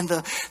turmoil and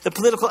the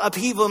political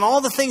upheaval and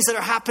all the things that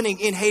are happening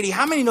in Haiti.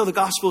 How many know the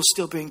gospel is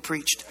still being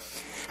preached?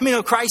 I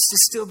mean, Christ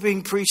is still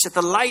being preached, that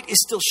the light is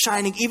still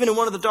shining, even in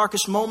one of the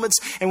darkest moments,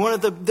 and one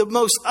of the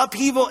most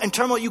upheaval and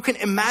turmoil you can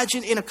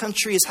imagine in a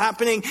country is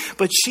happening,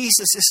 but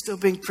Jesus is still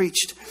being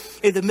preached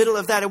in the middle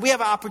of that. And we have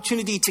an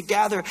opportunity to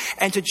gather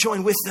and to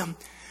join with them,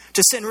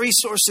 to send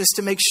resources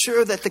to make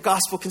sure that the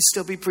gospel can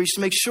still be preached,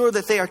 to make sure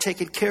that they are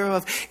taken care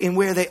of in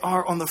where they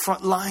are on the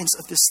front lines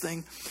of this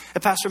thing.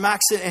 And Pastor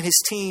Maxon and his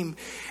team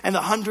and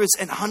the hundreds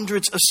and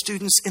hundreds of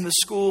students in the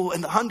school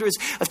and the hundreds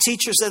of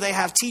teachers that they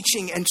have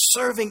teaching and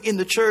serving in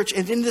the church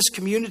and in this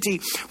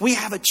community, we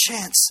have a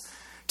chance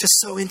to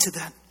sow into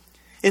that.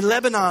 In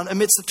Lebanon,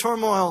 amidst the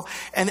turmoil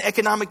and the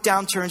economic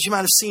downturns you might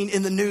have seen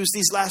in the news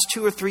these last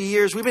 2 or 3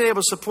 years, we've been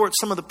able to support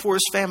some of the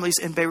poorest families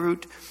in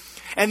Beirut.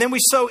 And then we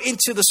sow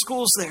into the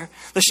schools there,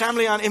 the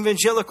Chamblion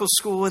Evangelical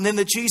School and then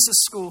the Jesus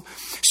School.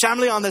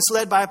 Chamblion, that's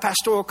led by a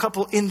pastoral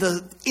couple in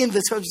the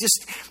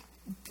just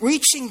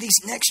reaching these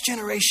next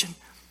generation,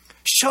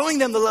 showing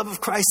them the love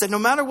of Christ, that no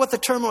matter what the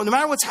turmoil, no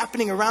matter what's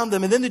happening around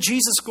them, and then the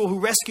Jesus School who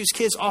rescues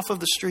kids off of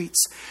the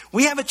streets,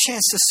 we have a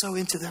chance to sow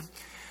into them.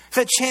 We've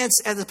had a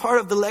chance as a part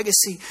of the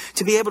legacy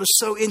to be able to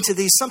sow into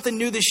these. Something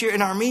new this year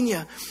in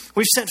Armenia.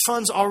 We've sent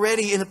funds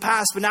already in the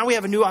past, but now we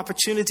have a new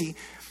opportunity.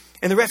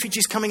 And the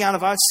refugees coming out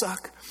of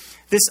Artsakh,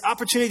 this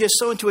opportunity to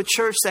sow into a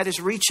church that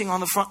is reaching on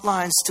the front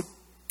lines to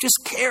just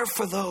care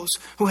for those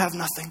who have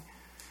nothing,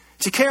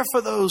 to care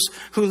for those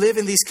who live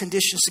in these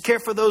conditions, to care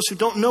for those who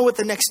don't know what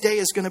the next day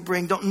is going to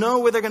bring, don't know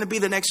where they're going to be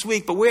the next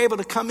week, but we're able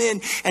to come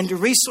in and to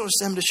resource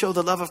them to show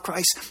the love of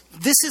Christ.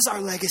 This is our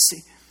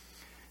legacy.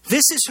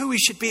 This is who we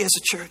should be as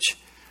a church.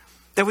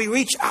 That we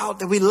reach out,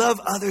 that we love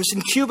others.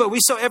 In Cuba, we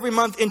sow every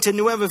month into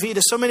Nueva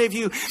Vida. So many of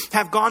you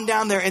have gone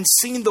down there and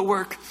seen the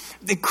work.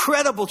 The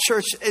incredible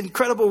church,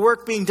 incredible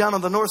work being done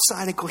on the north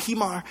side in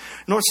Cojimar,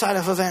 north side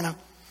of Havana.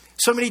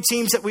 So many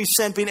teams that we've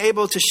sent being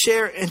able to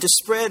share and to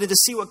spread and to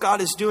see what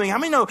God is doing. How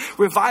many know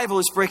revival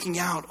is breaking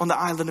out on the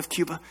island of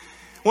Cuba?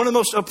 One of the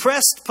most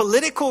oppressed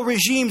political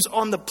regimes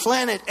on the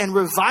planet, and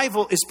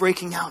revival is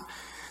breaking out.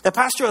 That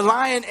Pastor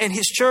Elian and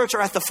his church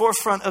are at the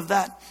forefront of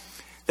that.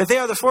 That they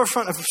are the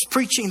forefront of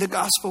preaching the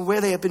gospel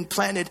where they have been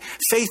planted,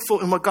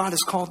 faithful in what God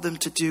has called them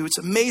to do. It's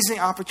an amazing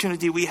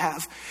opportunity we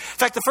have. In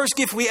fact, the first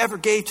gift we ever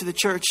gave to the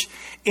church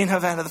in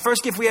Havana, the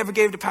first gift we ever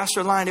gave to Pastor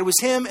Elian, it was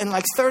him and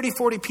like 30,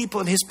 40 people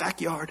in his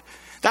backyard.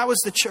 That was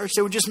the church.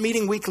 They were just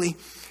meeting weekly.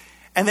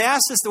 And they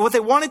asked us what they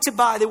wanted to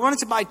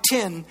buy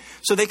tin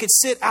so they could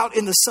sit out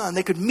in the sun.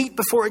 They could meet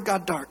before it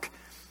got dark.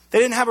 They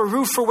didn't have a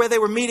roof for where they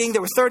were meeting.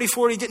 There were 30,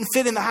 40, didn't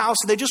fit in the house.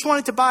 And they just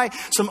wanted to buy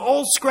some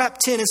old scrap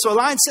tin. And so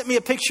Elian sent me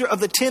a picture of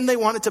the tin they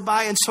wanted to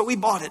buy. And so we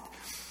bought it.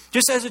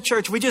 Just as a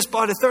church, we just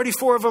bought it,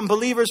 34 of them,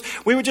 believers.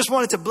 We were just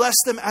wanted to bless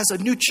them as a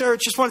new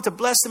church. Just wanted to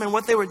bless them in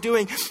what they were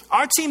doing.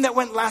 Our team that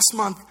went last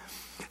month,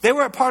 they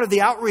were a part of the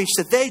outreach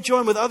that they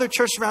joined with other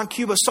churches around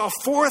Cuba, saw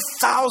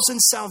 4,000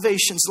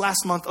 salvations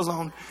last month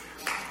alone.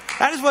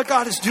 That is what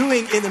God is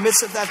doing in the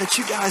midst of that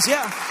you guys,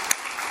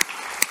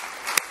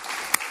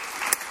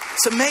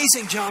 It's an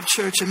amazing job,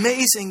 church.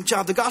 Amazing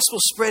job. The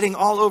gospel's spreading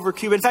all over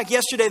Cuba. In fact,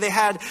 yesterday they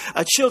had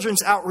a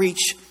children's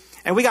outreach.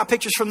 And we got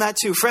pictures from that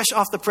too. Fresh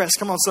off the press.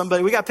 Come on,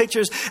 somebody. We got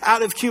pictures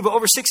out of Cuba.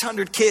 Over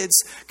 600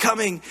 kids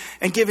coming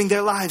and giving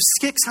their lives.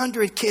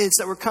 600 kids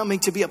that were coming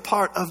to be a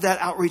part of that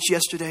outreach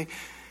yesterday.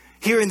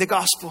 Hearing the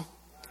gospel.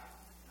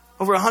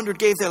 Over 100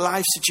 gave their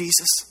lives to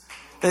Jesus.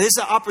 That is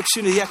an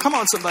opportunity. Yeah, come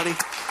on, somebody.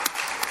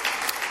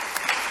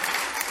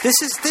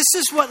 This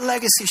is what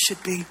legacy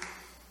should be.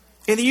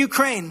 In the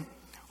Ukraine,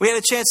 we had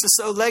a chance to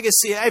sow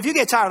legacy. If you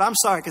get tired, I'm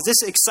sorry, because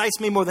this excites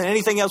me more than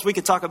anything else we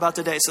could talk about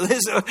today. So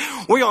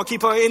we're going to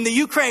keep on. In the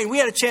Ukraine, we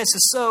had a chance to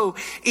sow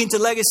into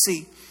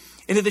legacy,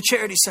 into the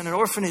charity center,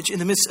 orphanage in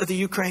the midst of the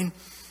Ukraine.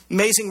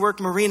 Amazing work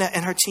Marina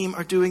and her team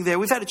are doing there.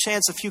 We've had a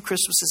chance a few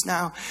Christmases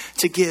now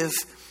to give.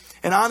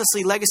 And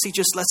honestly, legacy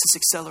just lets us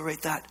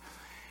accelerate that.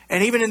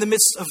 And even in the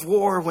midst of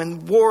war,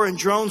 when war and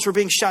drones were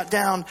being shot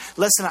down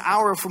less than an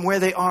hour from where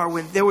they are,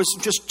 when there was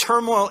just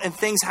turmoil and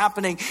things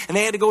happening, and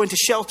they had to go into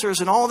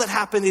shelters and all that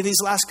happened in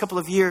these last couple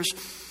of years,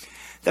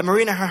 that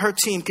Marina and her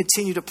team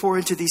continue to pour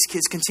into these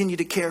kids, continue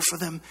to care for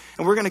them.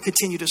 And we're going to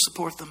continue to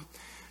support them,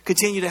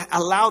 continue to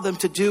allow them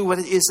to do what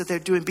it is that they're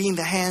doing, being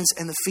the hands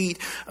and the feet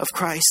of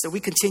Christ, that we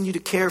continue to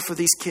care for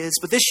these kids.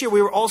 But this year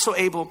we were also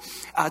able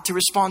to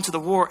respond to the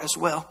war as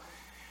well.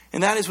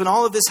 And that is when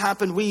all of this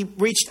happened, we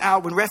reached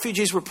out when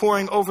refugees were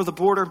pouring over the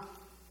border.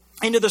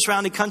 into the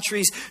surrounding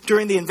countries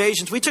during the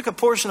invasions. We took a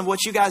portion of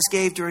what you guys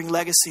gave during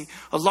Legacy,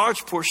 a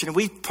large portion, and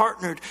we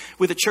partnered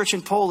with a church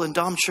in Poland,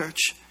 Dom Church.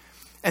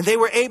 And they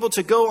were able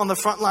to go on the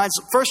front lines,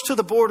 first to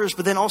the borders,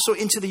 but then also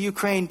into the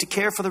Ukraine to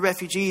care for the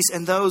refugees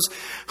and those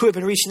who have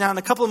been reaching out. And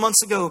a couple of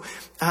months ago,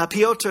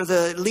 Piotr,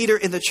 the leader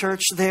in the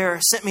church there,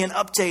 sent me an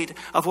update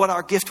of what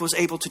our gift was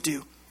able to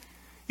do.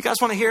 You guys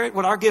want to hear it?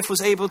 What our gift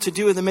was able to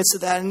do in the midst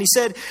of that. And he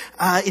said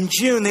in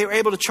June, they were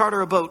able to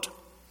charter a boat.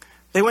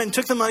 They went and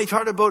took the money,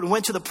 chartered a boat, and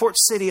went to the port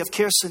city of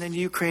Kherson in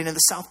Ukraine, in the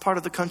south part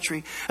of the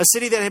country. A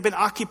city that had been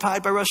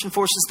occupied by Russian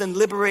forces, then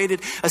liberated.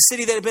 A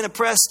city that had been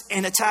oppressed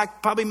and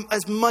attacked probably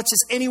as much as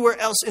anywhere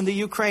else in the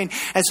Ukraine.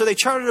 And so they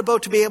chartered a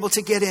boat to be able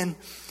to get in.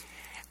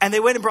 And they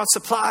went and brought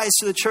supplies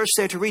to the church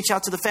there to reach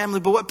out to the family.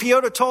 But what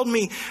Piotr told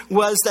me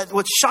was that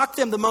what shocked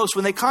them the most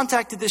when they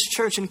contacted this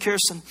church in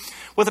Kherson,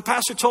 what the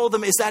pastor told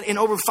them is that in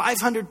over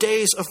 500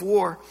 days of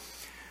war,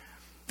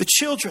 the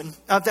children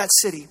of that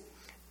city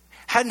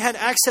hadn't had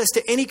access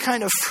to any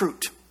kind of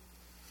fruit.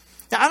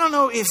 Now, I don't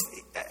know if,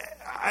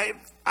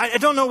 I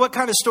don't know what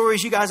kind of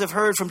stories you guys have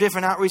heard from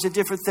different outreach and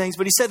different things,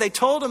 but he said they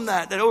told him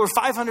that over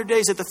 500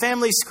 days that the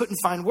families couldn't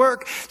find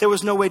work, there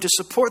was no way to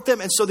support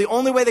them, and so the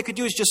only way they could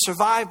do is just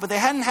survive, but they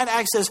hadn't had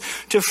access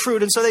to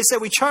fruit. And so they said,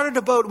 we chartered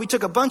a boat, we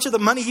took a bunch of the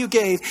money you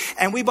gave,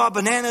 and we bought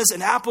bananas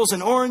and apples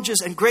and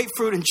oranges and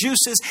grapefruit and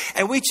juices,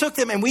 and we took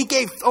them and we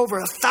gave over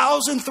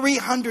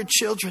 1,300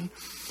 children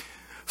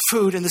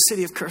food in the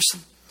city of Kherson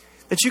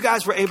that you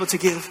guys were able to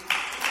give.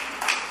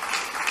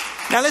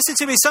 Now listen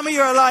to me. Some of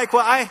you are like,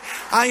 well,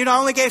 I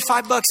only gave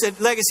 $5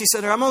 at Legacy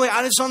Center.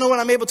 I just don't know what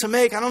I'm able to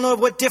make. I don't know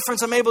what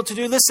difference I'm able to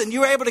do. Listen, you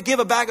were able to give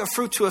a bag of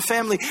fruit to a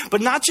family,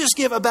 but not just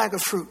give a bag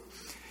of fruit.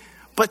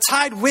 But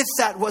tied with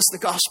that was the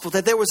gospel,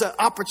 that there was an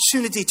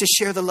opportunity to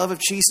share the love of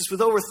Jesus with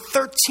over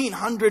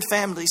 1,300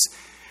 families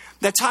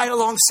that tied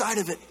alongside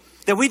of it.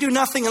 That we do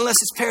nothing unless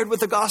it's paired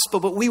with the gospel,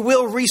 but we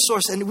will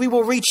resource and we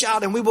will reach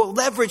out and we will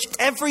leverage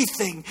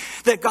everything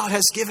that God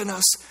has given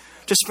us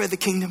to spread the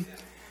kingdom.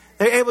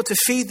 They're able to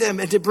feed them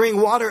and to bring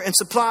water and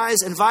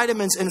supplies and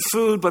vitamins and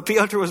food. But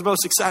Piotr was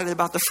most excited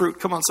about the fruit.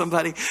 Come on,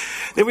 somebody.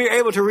 That we were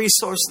able to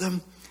resource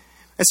them.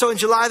 And so in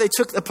July, they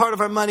took a part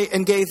of our money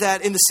and gave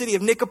that. In the city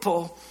of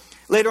Nikopol,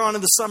 later on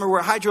in the summer, where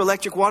a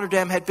hydroelectric water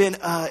dam had been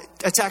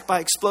attacked by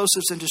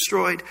explosives and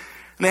destroyed.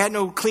 And they had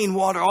no clean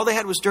water. All they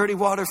had was dirty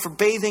water for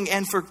bathing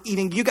and for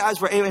eating. You guys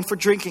were able, and for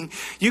drinking.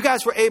 You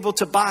guys were able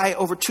to buy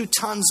over 2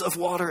 tons of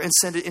water and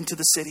send it into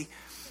the city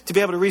to be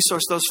able to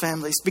resource those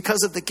families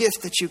because of the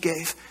gift that you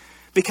gave.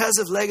 Because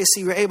of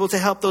Legacy, we're able to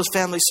help those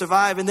families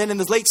survive. And then in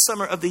the late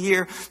summer of the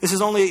year, this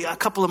is only a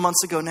couple of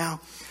months ago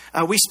now,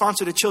 we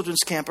sponsored a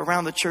children's camp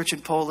around the church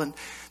in Poland.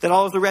 That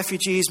all of the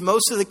refugees,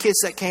 most of the kids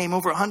that came,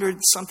 over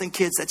 100-something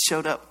kids that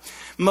showed up,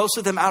 most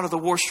of them out of the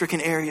war-stricken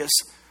areas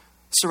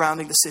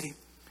surrounding the city.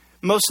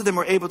 Most of them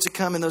were able to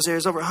come in those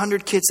areas. Over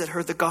 100 kids that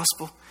heard the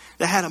gospel,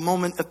 that had a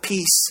moment of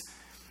peace,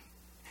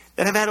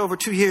 that have had over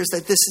 2 years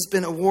that this has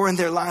been a war in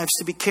their lives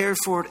to be cared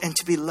for and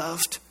to be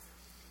loved.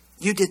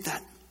 You did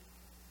that.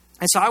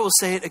 And so I will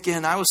say it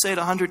again. I will say it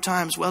 100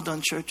 times. Well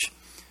done, church.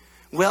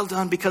 Well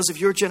done, because of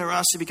your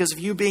generosity, because of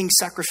you being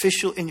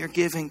sacrificial in your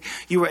giving.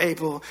 You were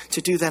able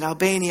to do that.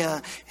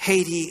 Albania,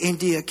 Haiti,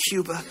 India,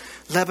 Cuba,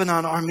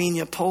 Lebanon,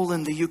 Armenia,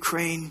 Poland, the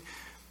Ukraine.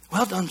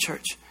 Well done,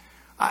 church.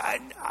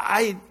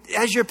 I,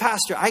 as your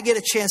pastor, I get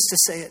a chance to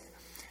say it.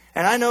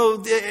 And I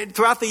know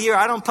throughout the year,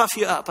 I don't puff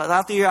you up.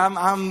 Throughout the year,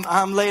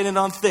 I'm laying it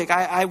on thick.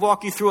 I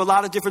walk you through a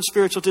lot of different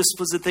spiritual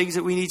disciplines and things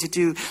that we need to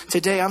do.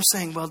 Today, I'm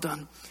saying well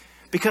done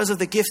because of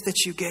the gift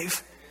that you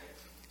gave.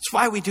 It's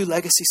why we do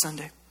Legacy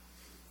Sunday.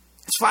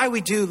 It's why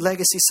we do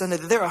Legacy Sunday.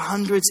 That there are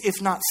hundreds,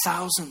 if not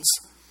thousands,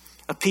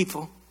 of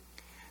people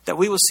that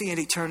we will see in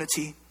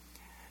eternity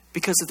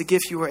because of the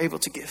gift you were able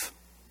to give.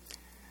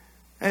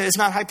 And it's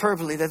not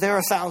hyperbole that there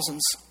are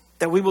thousands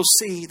that we will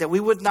see that we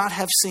would not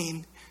have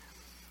seen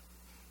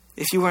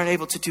if you weren't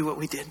able to do what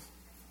we did.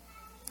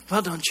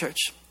 Well done, church.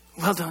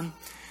 Well done.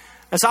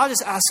 And so I'll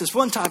just ask this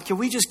one time, can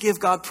we just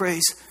give God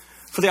praise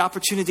for the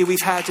opportunity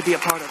we've had to be a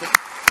part of it?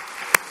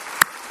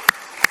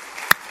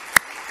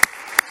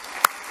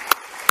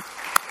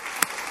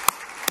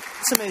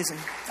 It's amazing.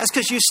 That's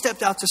because you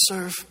stepped out to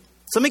serve.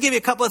 So let me give you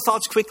a couple of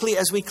thoughts quickly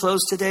as we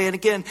close today. And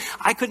again,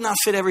 I could not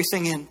fit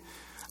everything in.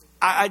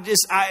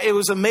 It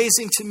was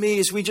amazing to me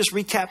as we just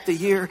recapped the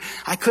year.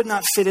 I could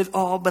not fit it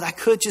all, but I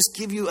could just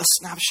give you a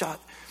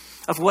snapshot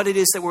of what it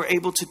is that we're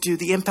able to do,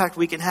 the impact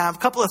we can have. A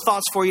couple of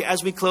thoughts for you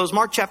as we close.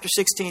 Mark chapter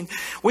 16.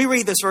 We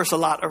read this verse a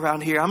lot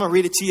around here. I'm going to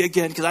read it to you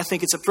again because I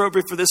think it's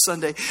appropriate for this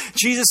Sunday.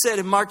 Jesus said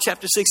in Mark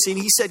chapter 16,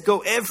 he said, go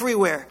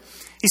everywhere.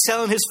 He's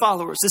telling his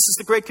followers, this is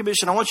the Great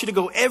Commission. I want you to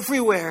go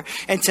everywhere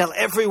and tell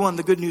everyone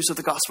the good news of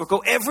the gospel. Go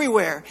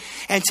everywhere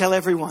and tell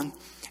everyone.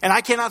 And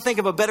I cannot think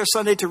of a better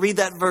Sunday to read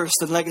that verse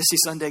than Legacy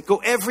Sunday. Go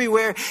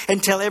everywhere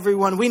and tell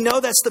everyone. We know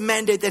that's the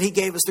mandate that he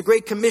gave us, the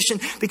Great Commission,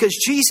 because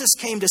Jesus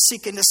came to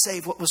seek and to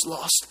save what was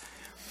lost.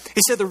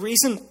 He said, the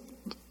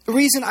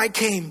reason I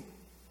came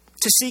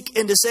to seek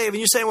and to save. And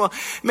you're saying, well,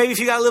 maybe if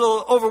you got a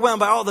little overwhelmed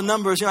by all the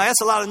numbers,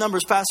 that's a lot of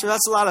numbers, Pastor.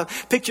 That's a lot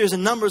of pictures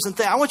and numbers and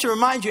things. I want you to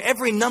remind you,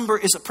 every number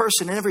is a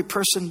person, and every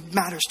person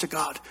matters to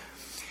God.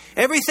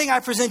 Everything I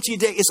present to you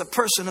today is a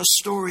person, a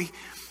story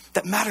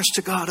that matters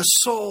to God, a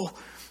soul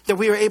that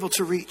we are able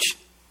to reach.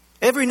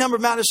 Every number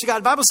matters to God.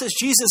 The Bible says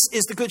Jesus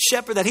is the good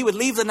shepherd, that he would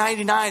leave the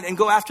 99 and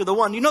go after the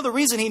one. You know the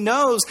reason he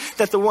knows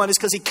that the one is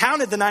because he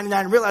counted the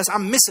 99 and realized,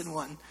 I'm missing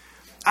one.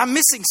 I'm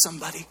missing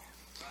somebody.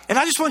 And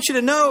I just want you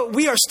to know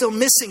we are still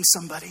missing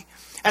somebody.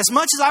 As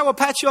much as I will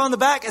pat you on the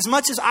back, as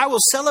much as I will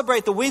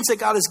celebrate the wins that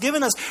God has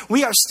given us,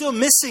 we are still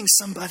missing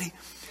somebody.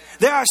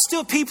 There are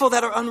still people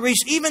that are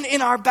unreached. Even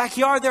in our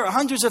backyard, there are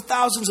hundreds of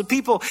thousands of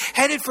people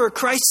headed for a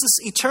crisis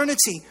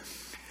eternity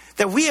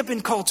that we have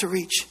been called to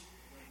reach.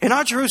 In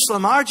our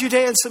Jerusalem, our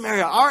Judea and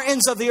Samaria, our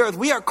ends of the earth,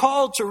 we are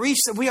called to reach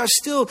them. We are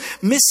still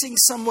missing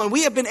someone.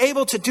 We have been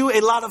able to do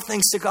a lot of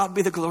things. To God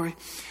be the glory.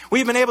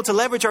 We've been able to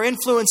leverage our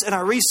influence and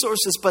our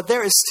resources, but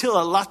there is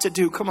still a lot to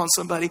do. Come on,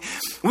 somebody.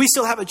 We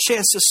still have a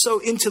chance to sow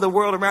into the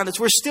world around us.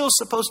 We're still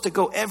supposed to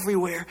go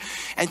everywhere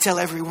and tell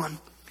everyone.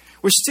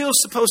 We're still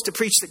supposed to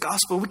preach the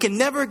gospel. We can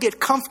never get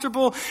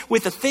comfortable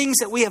with the things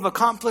that we have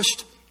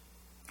accomplished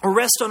or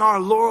rest on our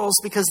laurels,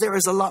 because there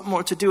is a lot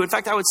more to do. In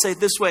fact, I would say it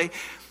this way.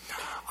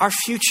 Our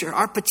future,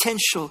 our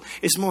potential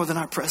is more than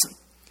our present.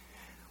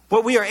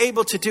 What we are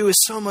able to do is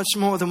so much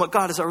more than what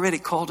God has already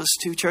called us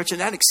to, church.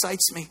 And that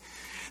excites me,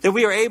 that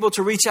we are able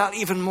to reach out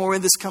even more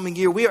in this coming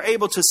year. We are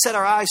able to set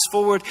our eyes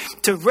forward,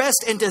 to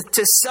rest and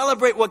to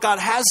celebrate what God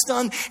has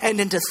done, and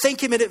then to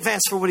thank him in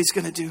advance for what he's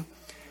going to do.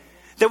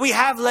 That we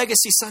have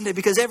Legacy Sunday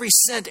because every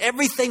cent,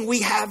 everything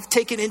we have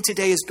taken in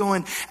today is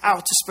going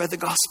out to spread the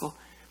gospel.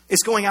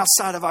 It's going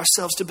outside of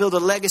ourselves to build a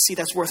legacy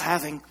that's worth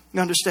having. You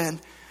understand?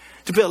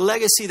 To build a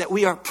legacy that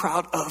we are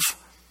proud of.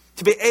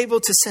 To be able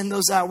to send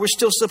those out. We're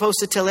still supposed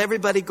to tell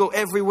everybody, go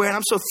everywhere. And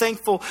I'm so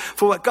thankful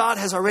for what God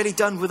has already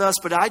done with us.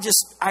 But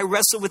I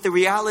wrestle with the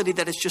reality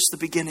that it's just the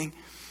beginning.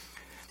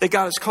 That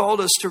God has called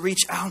us to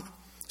reach out.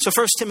 So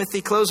 1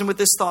 Timothy, closing with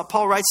this thought.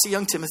 Paul writes to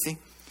young Timothy,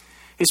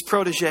 his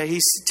protege.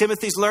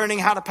 Timothy's learning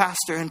how to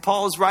pastor. And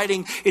Paul is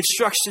writing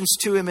instructions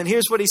to him. And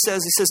here's what he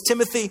says. He says,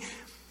 Timothy,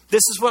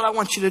 this is what I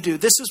want you to do.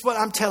 This is what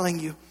I'm telling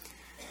you.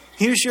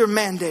 Here's your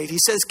mandate. He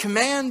says,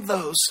 command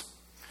those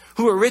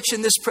who are rich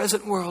in this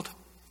present world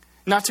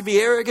not to be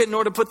arrogant,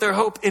 nor to put their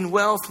hope in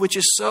wealth, which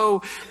is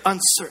so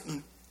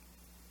uncertain.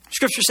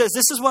 Scripture says,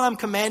 this is what I'm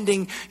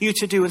commanding you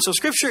to do. And so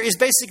Scripture is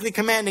basically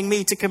commanding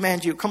me to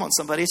command you. Come on,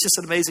 somebody. It's just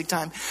an amazing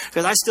time,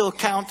 because I still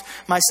count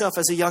myself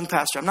as a young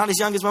pastor. I'm not as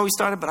young as when we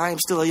started, but I am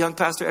still a young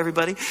pastor,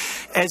 everybody.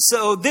 And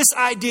so this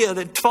idea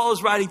that Paul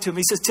is writing to me,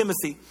 he says,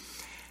 Timothy,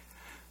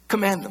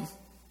 command them.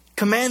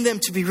 Command them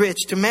to be rich.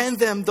 Command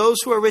them, those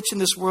who are rich in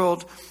this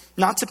world,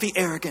 not to be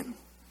arrogant.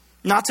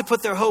 Not to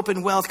put their hope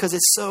in wealth because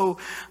it's so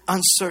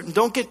uncertain.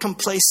 Don't get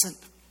complacent.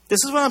 This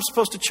is what I'm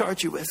supposed to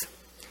charge you with.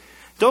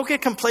 Don't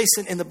get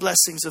complacent in the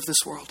blessings of this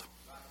world.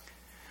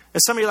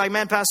 And some of you are like,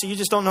 man, Pastor, you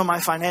just don't know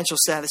my financial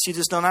status. You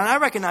just don't know. And I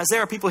recognize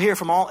there are people here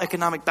from all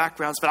economic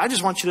backgrounds, but I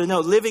just want you to know,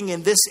 living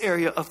in this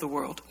area of the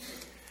world,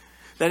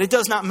 that it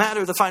does not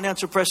matter the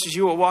financial pressures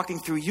you are walking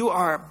through. You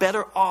are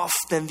better off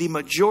than the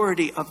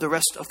majority of the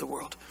rest of the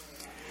world.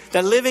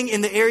 That living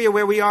in the area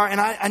where we are,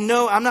 and I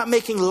know I'm not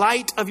making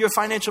light of your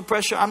financial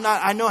pressure.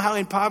 I know how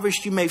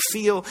impoverished you may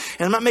feel,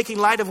 and I'm not making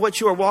light of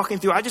what you are walking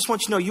through. I just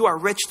want you to know you are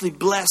richly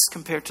blessed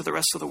compared to the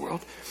rest of the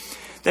world.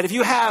 That if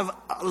you have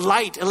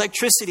light,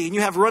 electricity, and you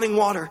have running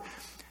water,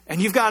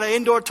 and you've got an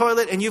indoor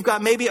toilet, and you've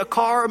got maybe a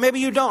car, or maybe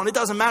you don't, it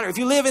doesn't matter. If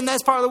you live in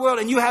this part of the world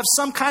and you have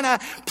some kind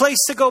of place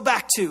to go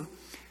back to,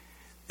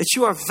 that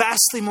you are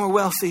vastly more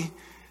wealthy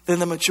than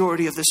the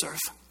majority of this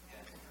earth.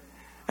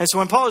 And so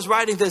when Paul is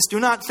writing this, do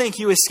not think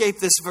you escape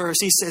this verse.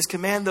 He says,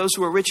 command those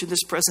who are rich in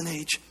this present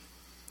age.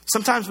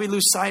 Sometimes we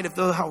lose sight of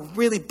how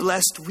really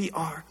blessed we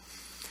are.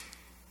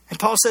 And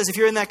Paul says, if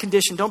you're in that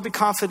condition, don't be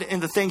confident in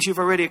the things you've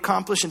already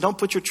accomplished, and don't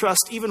put your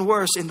trust, even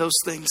worse, in those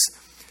things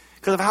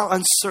because of how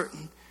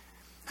uncertain.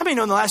 How many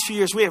know in the last few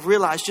years we have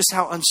realized just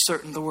how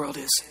uncertain the world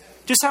is?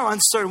 Just how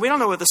uncertain. We don't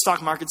know what the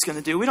stock market's going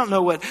to do. We don't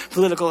know what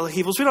political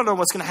upheavals. We don't know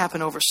what's going to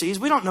happen overseas.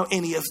 We don't know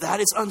any of that.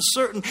 It's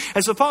uncertain.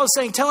 And so Paul is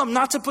saying, tell them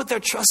not to put their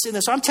trust in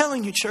this. I'm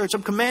telling you, church,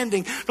 I'm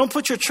commanding, don't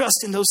put your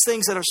trust in those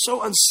things that are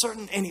so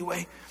uncertain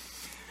anyway.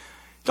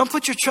 Don't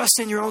put your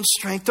trust in your own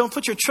strength. Don't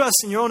put your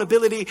trust in your own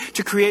ability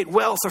to create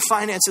wealth or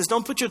finances.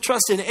 Don't put your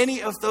trust in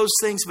any of those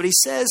things. But he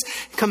says,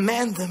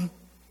 command them.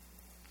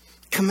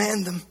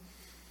 Command them.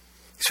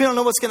 Because we don't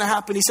know what's going to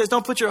happen. He says,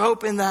 don't put your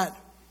hope in that,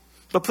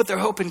 but put their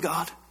hope in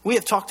God. We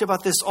have talked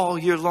about this all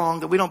year long,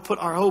 that we don't put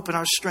our hope and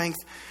our strength.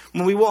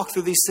 When we walk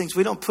through these things,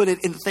 we don't put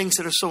it in the things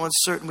that are so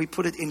uncertain. We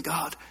put it in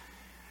God.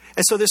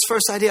 And so this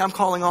first idea, I'm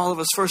calling all of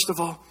us, first of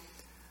all,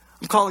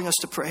 I'm calling us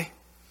to pray.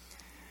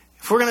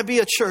 If we're going to be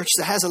a church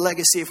that has a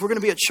legacy, if we're going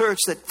to be a church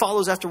that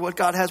follows after what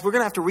God has, we're going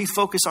to have to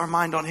refocus our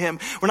mind on Him.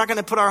 We're not going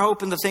to put our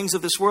hope in the things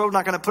of this world. We're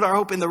not going to put our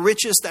hope in the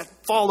riches that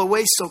fall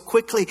away so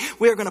quickly.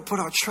 We are going to put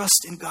our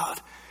trust in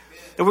God.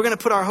 that we're going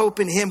to put our hope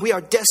in him. We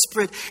are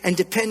desperate and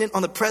dependent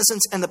on the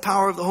presence and the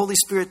power of the Holy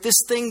Spirit. This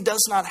thing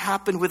does not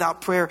happen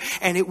without prayer,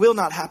 and it will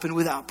not happen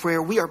without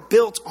prayer. We are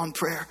built on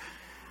prayer.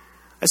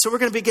 And so we're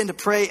going to begin to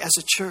pray as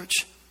a church,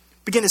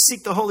 begin to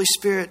seek the Holy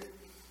Spirit.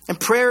 And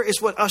prayer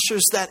is what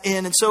ushers that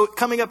in. And so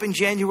coming up in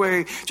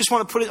January, just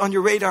want to put it on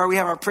your radar. We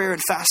have our prayer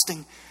and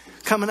fasting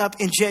coming up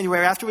in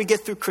January after we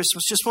get through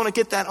Christmas. Just want to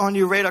get that on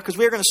your radar because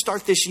we're going to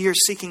start this year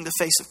seeking the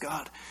face of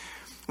God.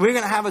 We're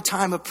going to have a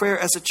time of prayer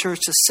as a church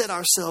to set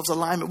ourselves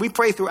alignment. We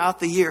pray throughout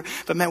the year,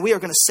 but man, we are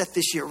going to set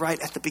this year right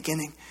at the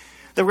beginning.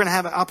 That we're going to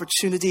have an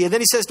opportunity. And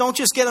then he says, don't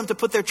just get them to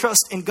put their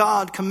trust in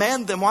God.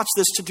 Command them, watch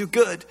this, to do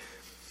good.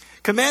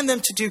 Command them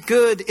to do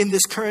good in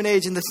this current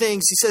age and the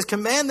things. He says,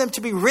 command them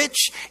to be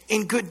rich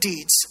in good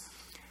deeds.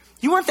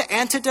 You want the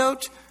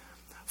antidote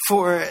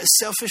for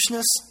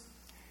selfishness?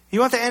 You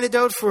want the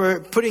antidote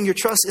for putting your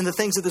trust in the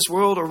things of this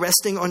world or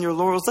resting on your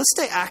laurels? Let's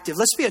stay active.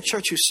 Let's be a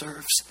church who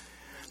serves.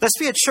 Let's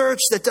be a church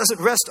that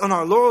doesn't rest on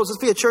our laurels.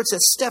 Let's be a church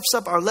that steps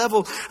up our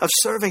level of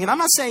serving. And I'm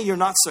not saying you're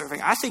not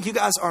serving. I think you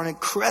guys are an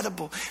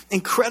incredible,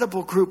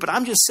 incredible group. But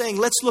I'm just saying,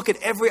 let's look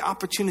at every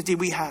opportunity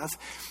we have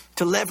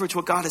to leverage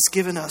what God has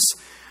given us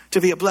to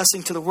be a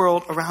blessing to the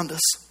world around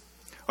us.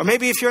 Or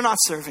maybe if you're not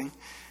serving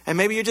and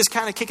maybe you're just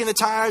kind of kicking the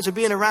tires or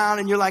being around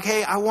and you're like,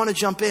 hey, I want to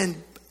jump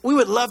in. We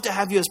would love to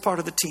have you as part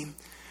of the team.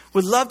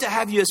 We'd love to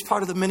have you as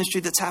part of the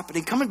ministry that's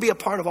happening. Come and be a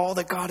part of all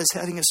that God is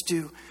having us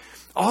do.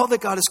 All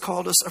that God has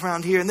called us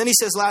around here. And then he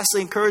says,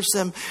 lastly, encourage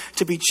them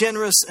to be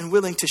generous and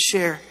willing to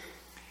share.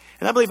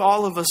 And I believe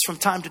all of us from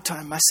time to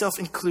time, myself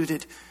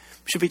included,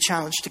 should be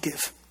challenged to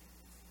give.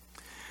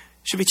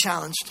 Should be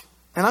challenged.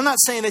 And I'm not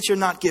saying that you're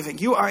not giving.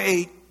 You are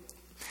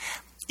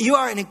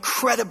an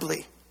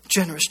incredibly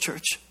generous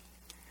church.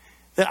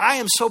 That I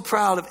am so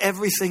proud of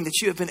everything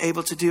that you have been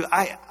able to do.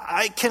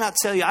 I cannot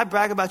tell you, I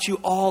brag about you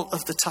all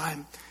of the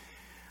time.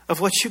 Of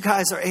what you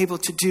guys are able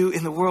to do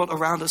in the world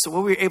around us and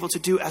what we're able to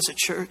do as a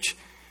church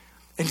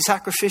and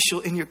sacrificial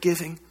in your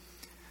giving.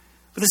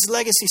 But this is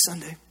Legacy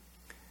Sunday.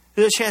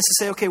 There's a chance to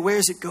say, okay, where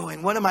is it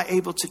going? What am I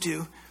able to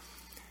do?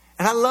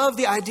 And I love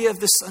the idea of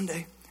this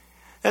Sunday.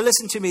 Now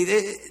listen to me,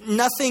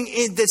 nothing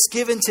that's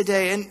given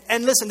today.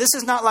 And listen, this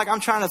is not like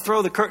I'm trying to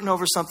throw the curtain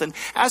over something.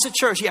 As a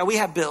church, yeah, we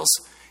have bills.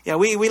 Yeah,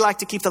 we like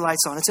to keep the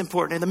lights on. It's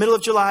important. In the middle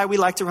of July, we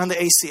like to run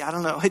the AC. I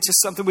don't know. It's just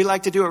something we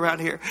like to do around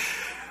here.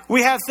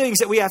 We have things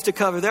that we have to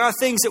cover. There are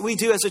things that we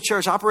do as a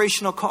church,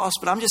 operational costs.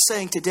 But I'm just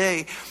saying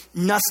today,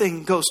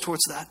 nothing goes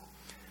towards that.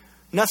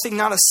 Nothing,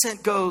 not a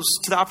cent goes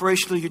to the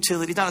operational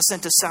utility, not a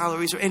cent to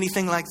salaries or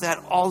anything like that.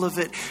 All of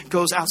it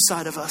goes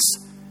outside of us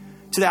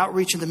to the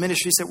outreach and the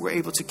ministries that we're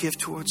able to give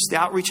towards. The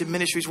outreach and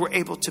ministries we're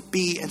able to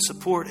be and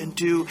support and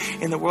do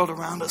in the world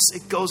around us.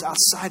 It goes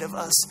outside of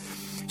us.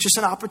 It's just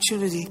an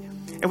opportunity.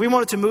 And we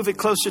wanted to move it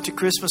closer to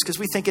Christmas because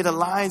we think it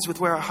aligns with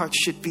where our hearts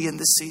should be in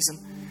this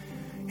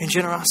season. In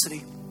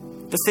generosity.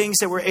 The things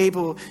that we're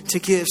able to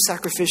give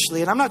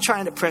sacrificially. And I'm not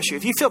trying to pressure you.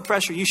 If you feel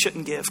pressure, you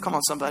shouldn't give. Come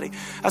on, somebody.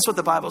 That's what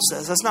the Bible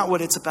says. That's not what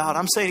it's about.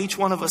 I'm saying each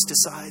one of us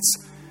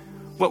decides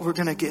what we're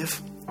going to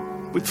give.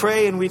 We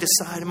pray and we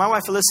decide. And my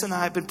wife, Alyssa, and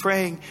I have been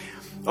praying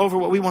over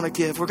what we want to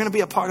give. We're going to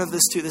be a part of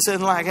this too. This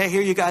isn't like, hey,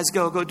 here you guys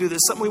go do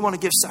this. Something we want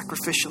to give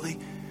sacrificially.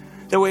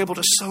 That we're able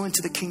to sow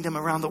into the kingdom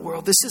around the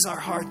world. This is our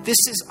heart. This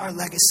is our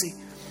legacy.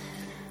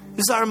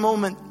 This is our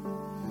moment.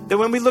 That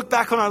when we look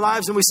back on our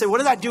lives and we say, what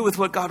did I do with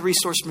what God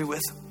resourced me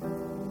with?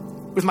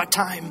 With my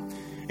time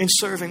in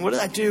serving? What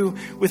did I do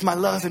with my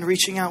love and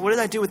reaching out? What did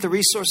I do with the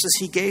resources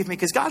he gave me?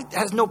 Because God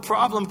has no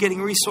problem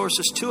getting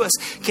resources to us.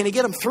 Can he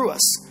get them through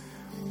us?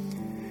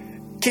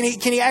 Can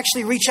he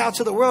actually reach out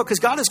to the world? Because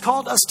God has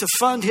called us to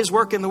fund his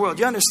work in the world.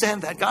 You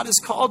understand that? God has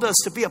called us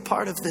to be a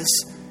part of this.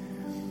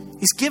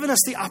 He's given us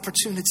the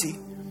opportunity.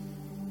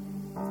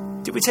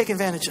 Did we take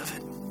advantage of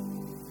it?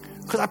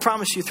 Because I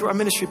promise you, through our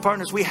ministry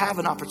partners, we have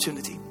an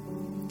opportunity.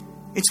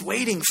 It's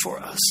waiting for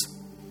us.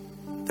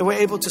 That we're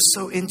able to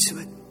sow into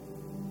it.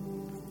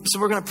 So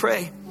we're going to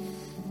pray.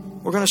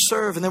 We're going to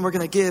serve, and then we're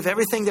going to give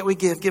everything that we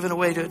give, given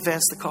away to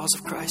advance the cause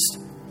of Christ.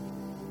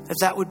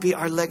 That would be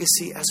our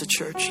legacy as a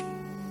church.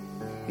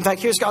 In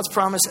fact, here's God's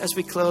promise as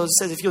we close.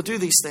 It says, if you'll do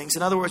these things,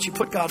 in other words, you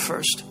put God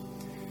first.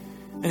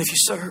 And if you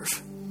serve,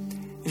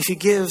 and if you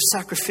give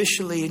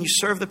sacrificially, and you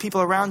serve the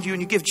people around you,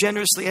 and you give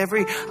generously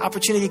every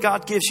opportunity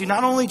God gives you,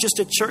 not only just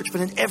at church,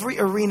 but in every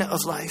arena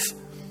of life.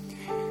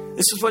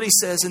 This is what he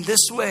says. In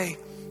this way,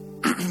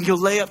 you'll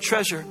lay up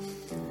treasure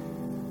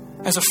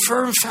as a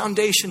firm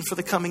foundation for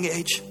the coming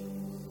age.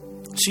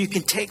 So you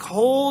can take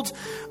hold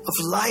of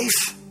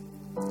life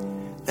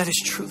that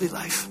is truly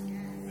life.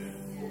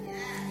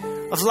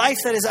 Of life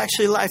that is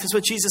actually life is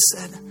what Jesus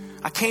said.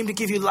 I came to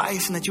give you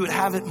life and that you would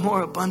have it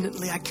more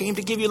abundantly. I came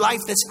to give you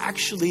life that's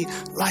actually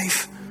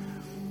life.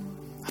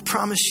 I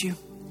promise you.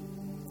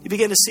 You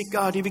begin to seek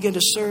God. You begin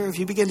to serve.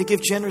 You begin to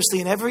give generously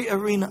in every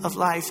arena of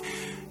life.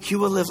 You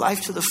will live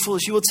life to the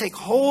fullest. You will take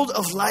hold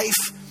of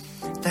life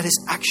that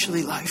is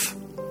actually life.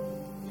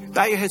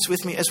 Bow your heads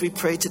with me as we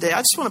pray today. I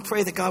just want to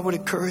pray that God would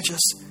encourage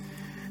us,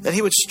 that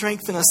he would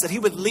strengthen us, that he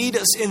would lead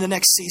us in the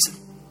next season.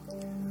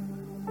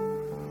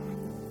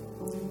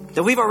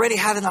 that we've already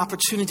had an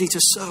opportunity to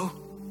sow,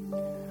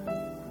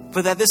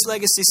 but that this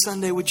Legacy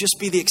Sunday would just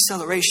be the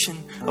acceleration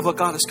of what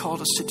God has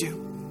called us to do.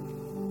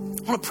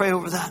 I want to pray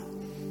over that.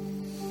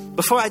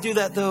 Before I do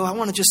that, though, I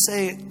want to just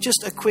say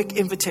just a quick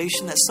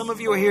invitation that some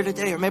of you are here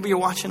today, or maybe you're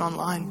watching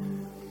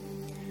online,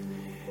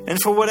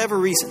 and for whatever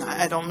reason,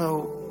 I don't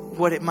know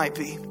what it might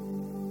be.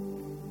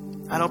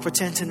 I don't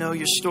pretend to know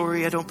your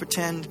story. I don't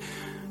pretend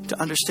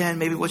to understand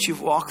maybe what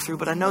you've walked through,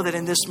 but I know that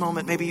in this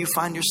moment, maybe you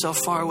find yourself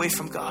far away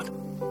from God.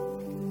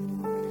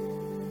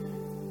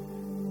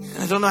 And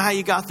I don't know how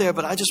you got there,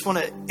 but I just want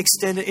to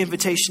extend an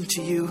invitation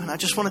to you. And I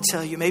just want to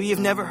tell you, maybe you've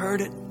never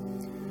heard it.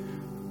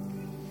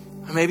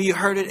 Or maybe you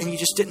heard it and you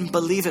just didn't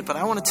believe it. But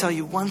I want to tell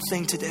you one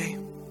thing today.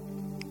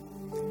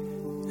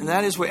 And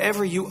that is,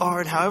 wherever you are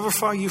and however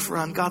far you've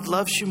run, God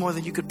loves you more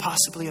than you could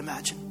possibly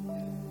imagine.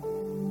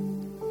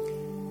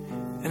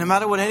 And no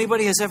matter what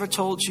anybody has ever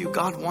told you,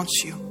 God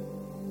wants you.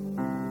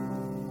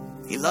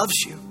 He loves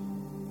you.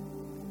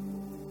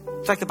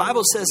 In fact, the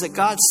Bible says that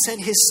God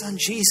sent his son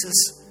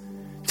Jesus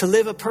to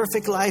live a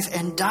perfect life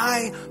and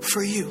die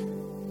for you.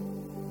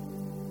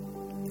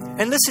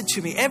 And listen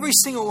to me, every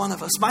single one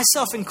of us,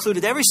 myself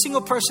included, every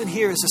single person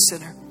here is a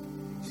sinner.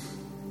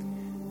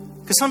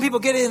 Because some people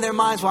get it in their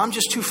minds, well, I'm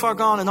just too far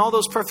gone and all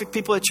those perfect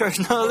people at church.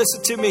 No,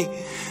 listen to me.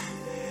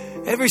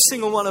 Every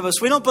single one of us,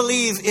 we don't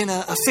believe in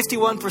a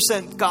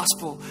 51%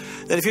 gospel.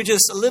 That if you're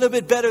just a little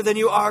bit better than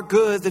you are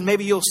good, then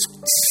maybe you'll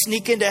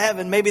sneak into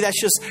heaven. Maybe that's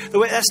just the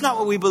way. That's not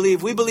what we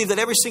believe. We believe that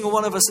every single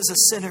one of us is a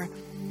sinner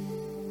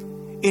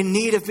in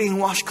need of being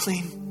washed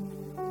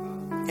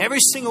clean. Every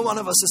single one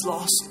of us is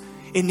lost,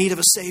 in need of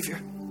a Savior.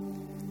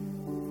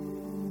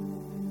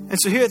 And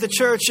so here at the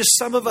church, just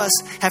some of us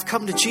have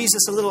come to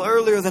Jesus a little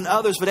earlier than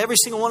others, but every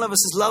single one of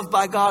us is loved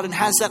by God and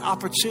has that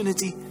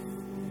opportunity.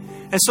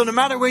 And so no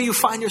matter where you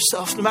find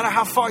yourself, no matter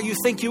how far you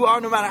think you are,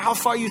 no matter how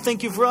far you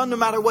think you've run, no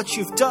matter what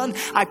you've done,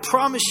 I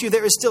promise you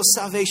there is still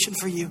salvation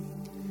for you.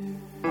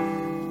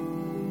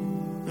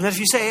 And if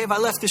you say, hey, if I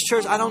left this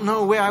church, I don't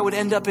know where I would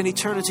end up in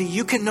eternity,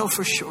 you can know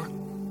for sure.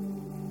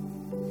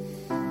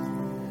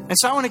 And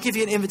so I want to give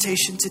you an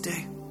invitation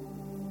today.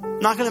 I'm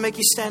not going to make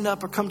you stand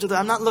up or come to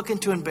I'm not looking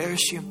to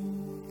embarrass you.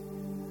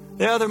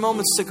 There are other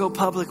moments to go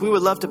public. We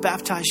would love to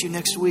baptize you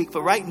next week,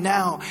 but right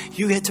now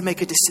you get to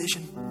make a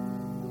decision.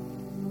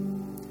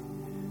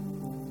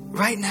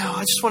 Right now,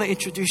 I just want to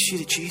introduce you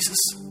to Jesus.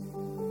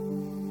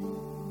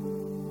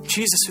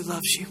 Jesus who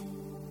loves you.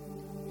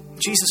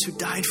 Jesus who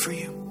died for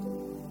you.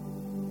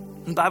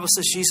 And the Bible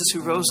says Jesus who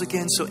rose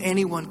again so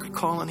anyone could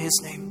call on his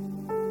name.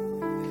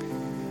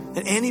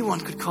 That anyone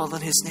could call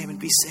on his name and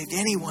be saved.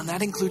 Anyone,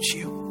 that includes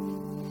you.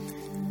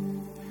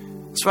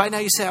 So right now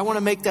you say, I want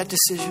to make that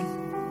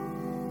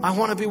decision. I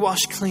want to be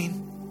washed clean.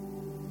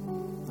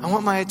 I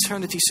want my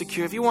eternity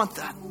secure. If you want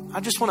that, I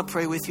just want to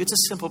pray with you. It's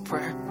a simple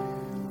prayer.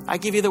 I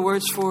give you the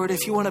words for it.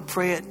 If you want to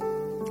pray it,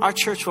 our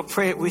church will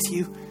pray it with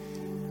you.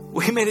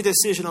 We made a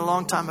decision a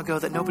long time ago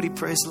that nobody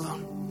prays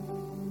alone.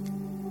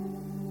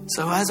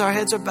 So as our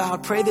heads are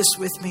bowed, pray this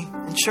with me.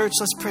 In church,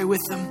 let's pray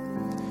with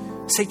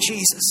them. Say,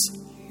 Jesus,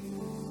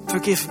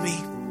 forgive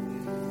me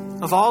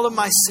of all of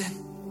my sin,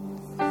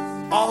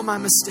 all my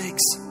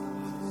mistakes.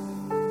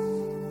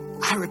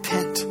 I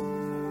repent.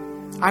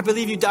 I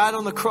believe you died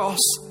on the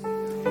cross,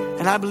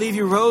 and I believe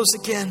you rose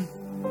again.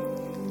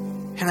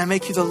 And I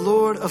make you the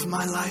Lord of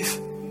my life.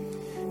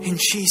 In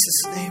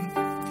Jesus' name.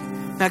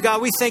 Now,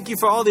 God, we thank you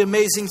for all the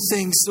amazing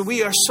things. So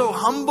we are so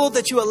humbled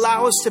that you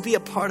allow us to be a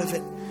part of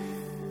it.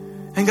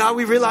 And God,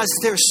 we realize that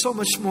there is so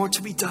much more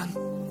to be done.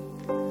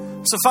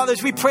 So, Father,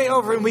 as we pray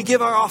over and we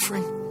give our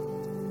offering,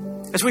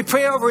 as we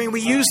pray over and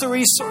we use the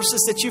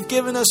resources that you've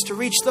given us to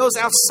reach those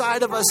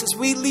outside of us, as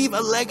we leave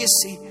a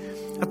legacy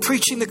of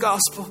preaching the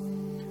gospel,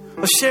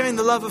 of sharing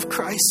the love of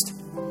Christ,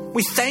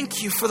 we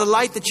thank you for the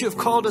light that you have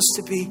called us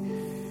to be.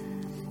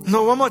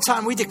 No, one more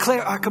time, we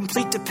declare our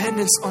complete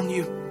dependence on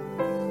you.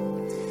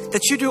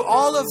 That you do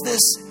all of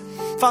this,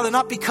 Father,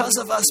 not because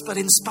of us, but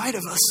in spite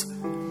of us.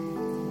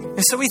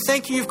 And so we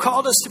thank you, you've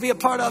called us to be a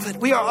part of it.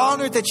 We are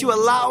honored that you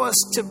allow us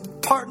to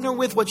partner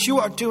with what you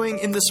are doing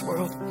in this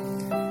world.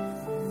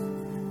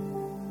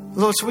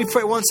 Lord, so we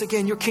pray once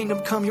again, your kingdom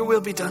come, your will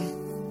be done.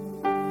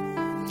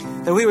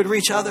 That we would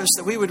reach others,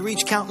 that we would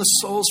reach countless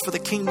souls for the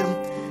kingdom.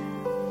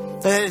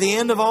 That at the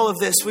end of all of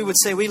this, we would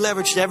say we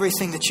leveraged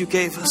everything that you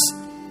gave us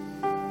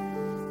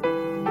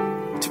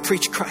to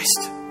preach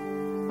Christ.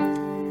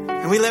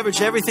 And we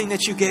leveraged everything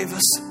that you gave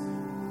us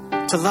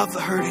to love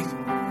the hurting,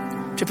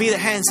 to be the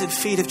hands and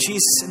feet of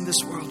Jesus in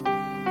this world.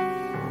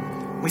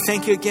 We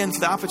thank you again for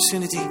the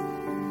opportunity.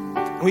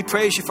 And we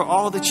praise you for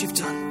all that you've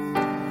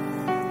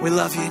done. We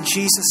love you. In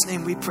Jesus'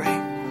 name we pray.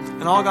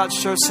 And all God's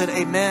church said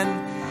amen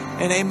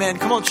and amen.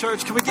 Come on,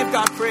 church. Can we give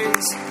God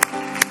praise?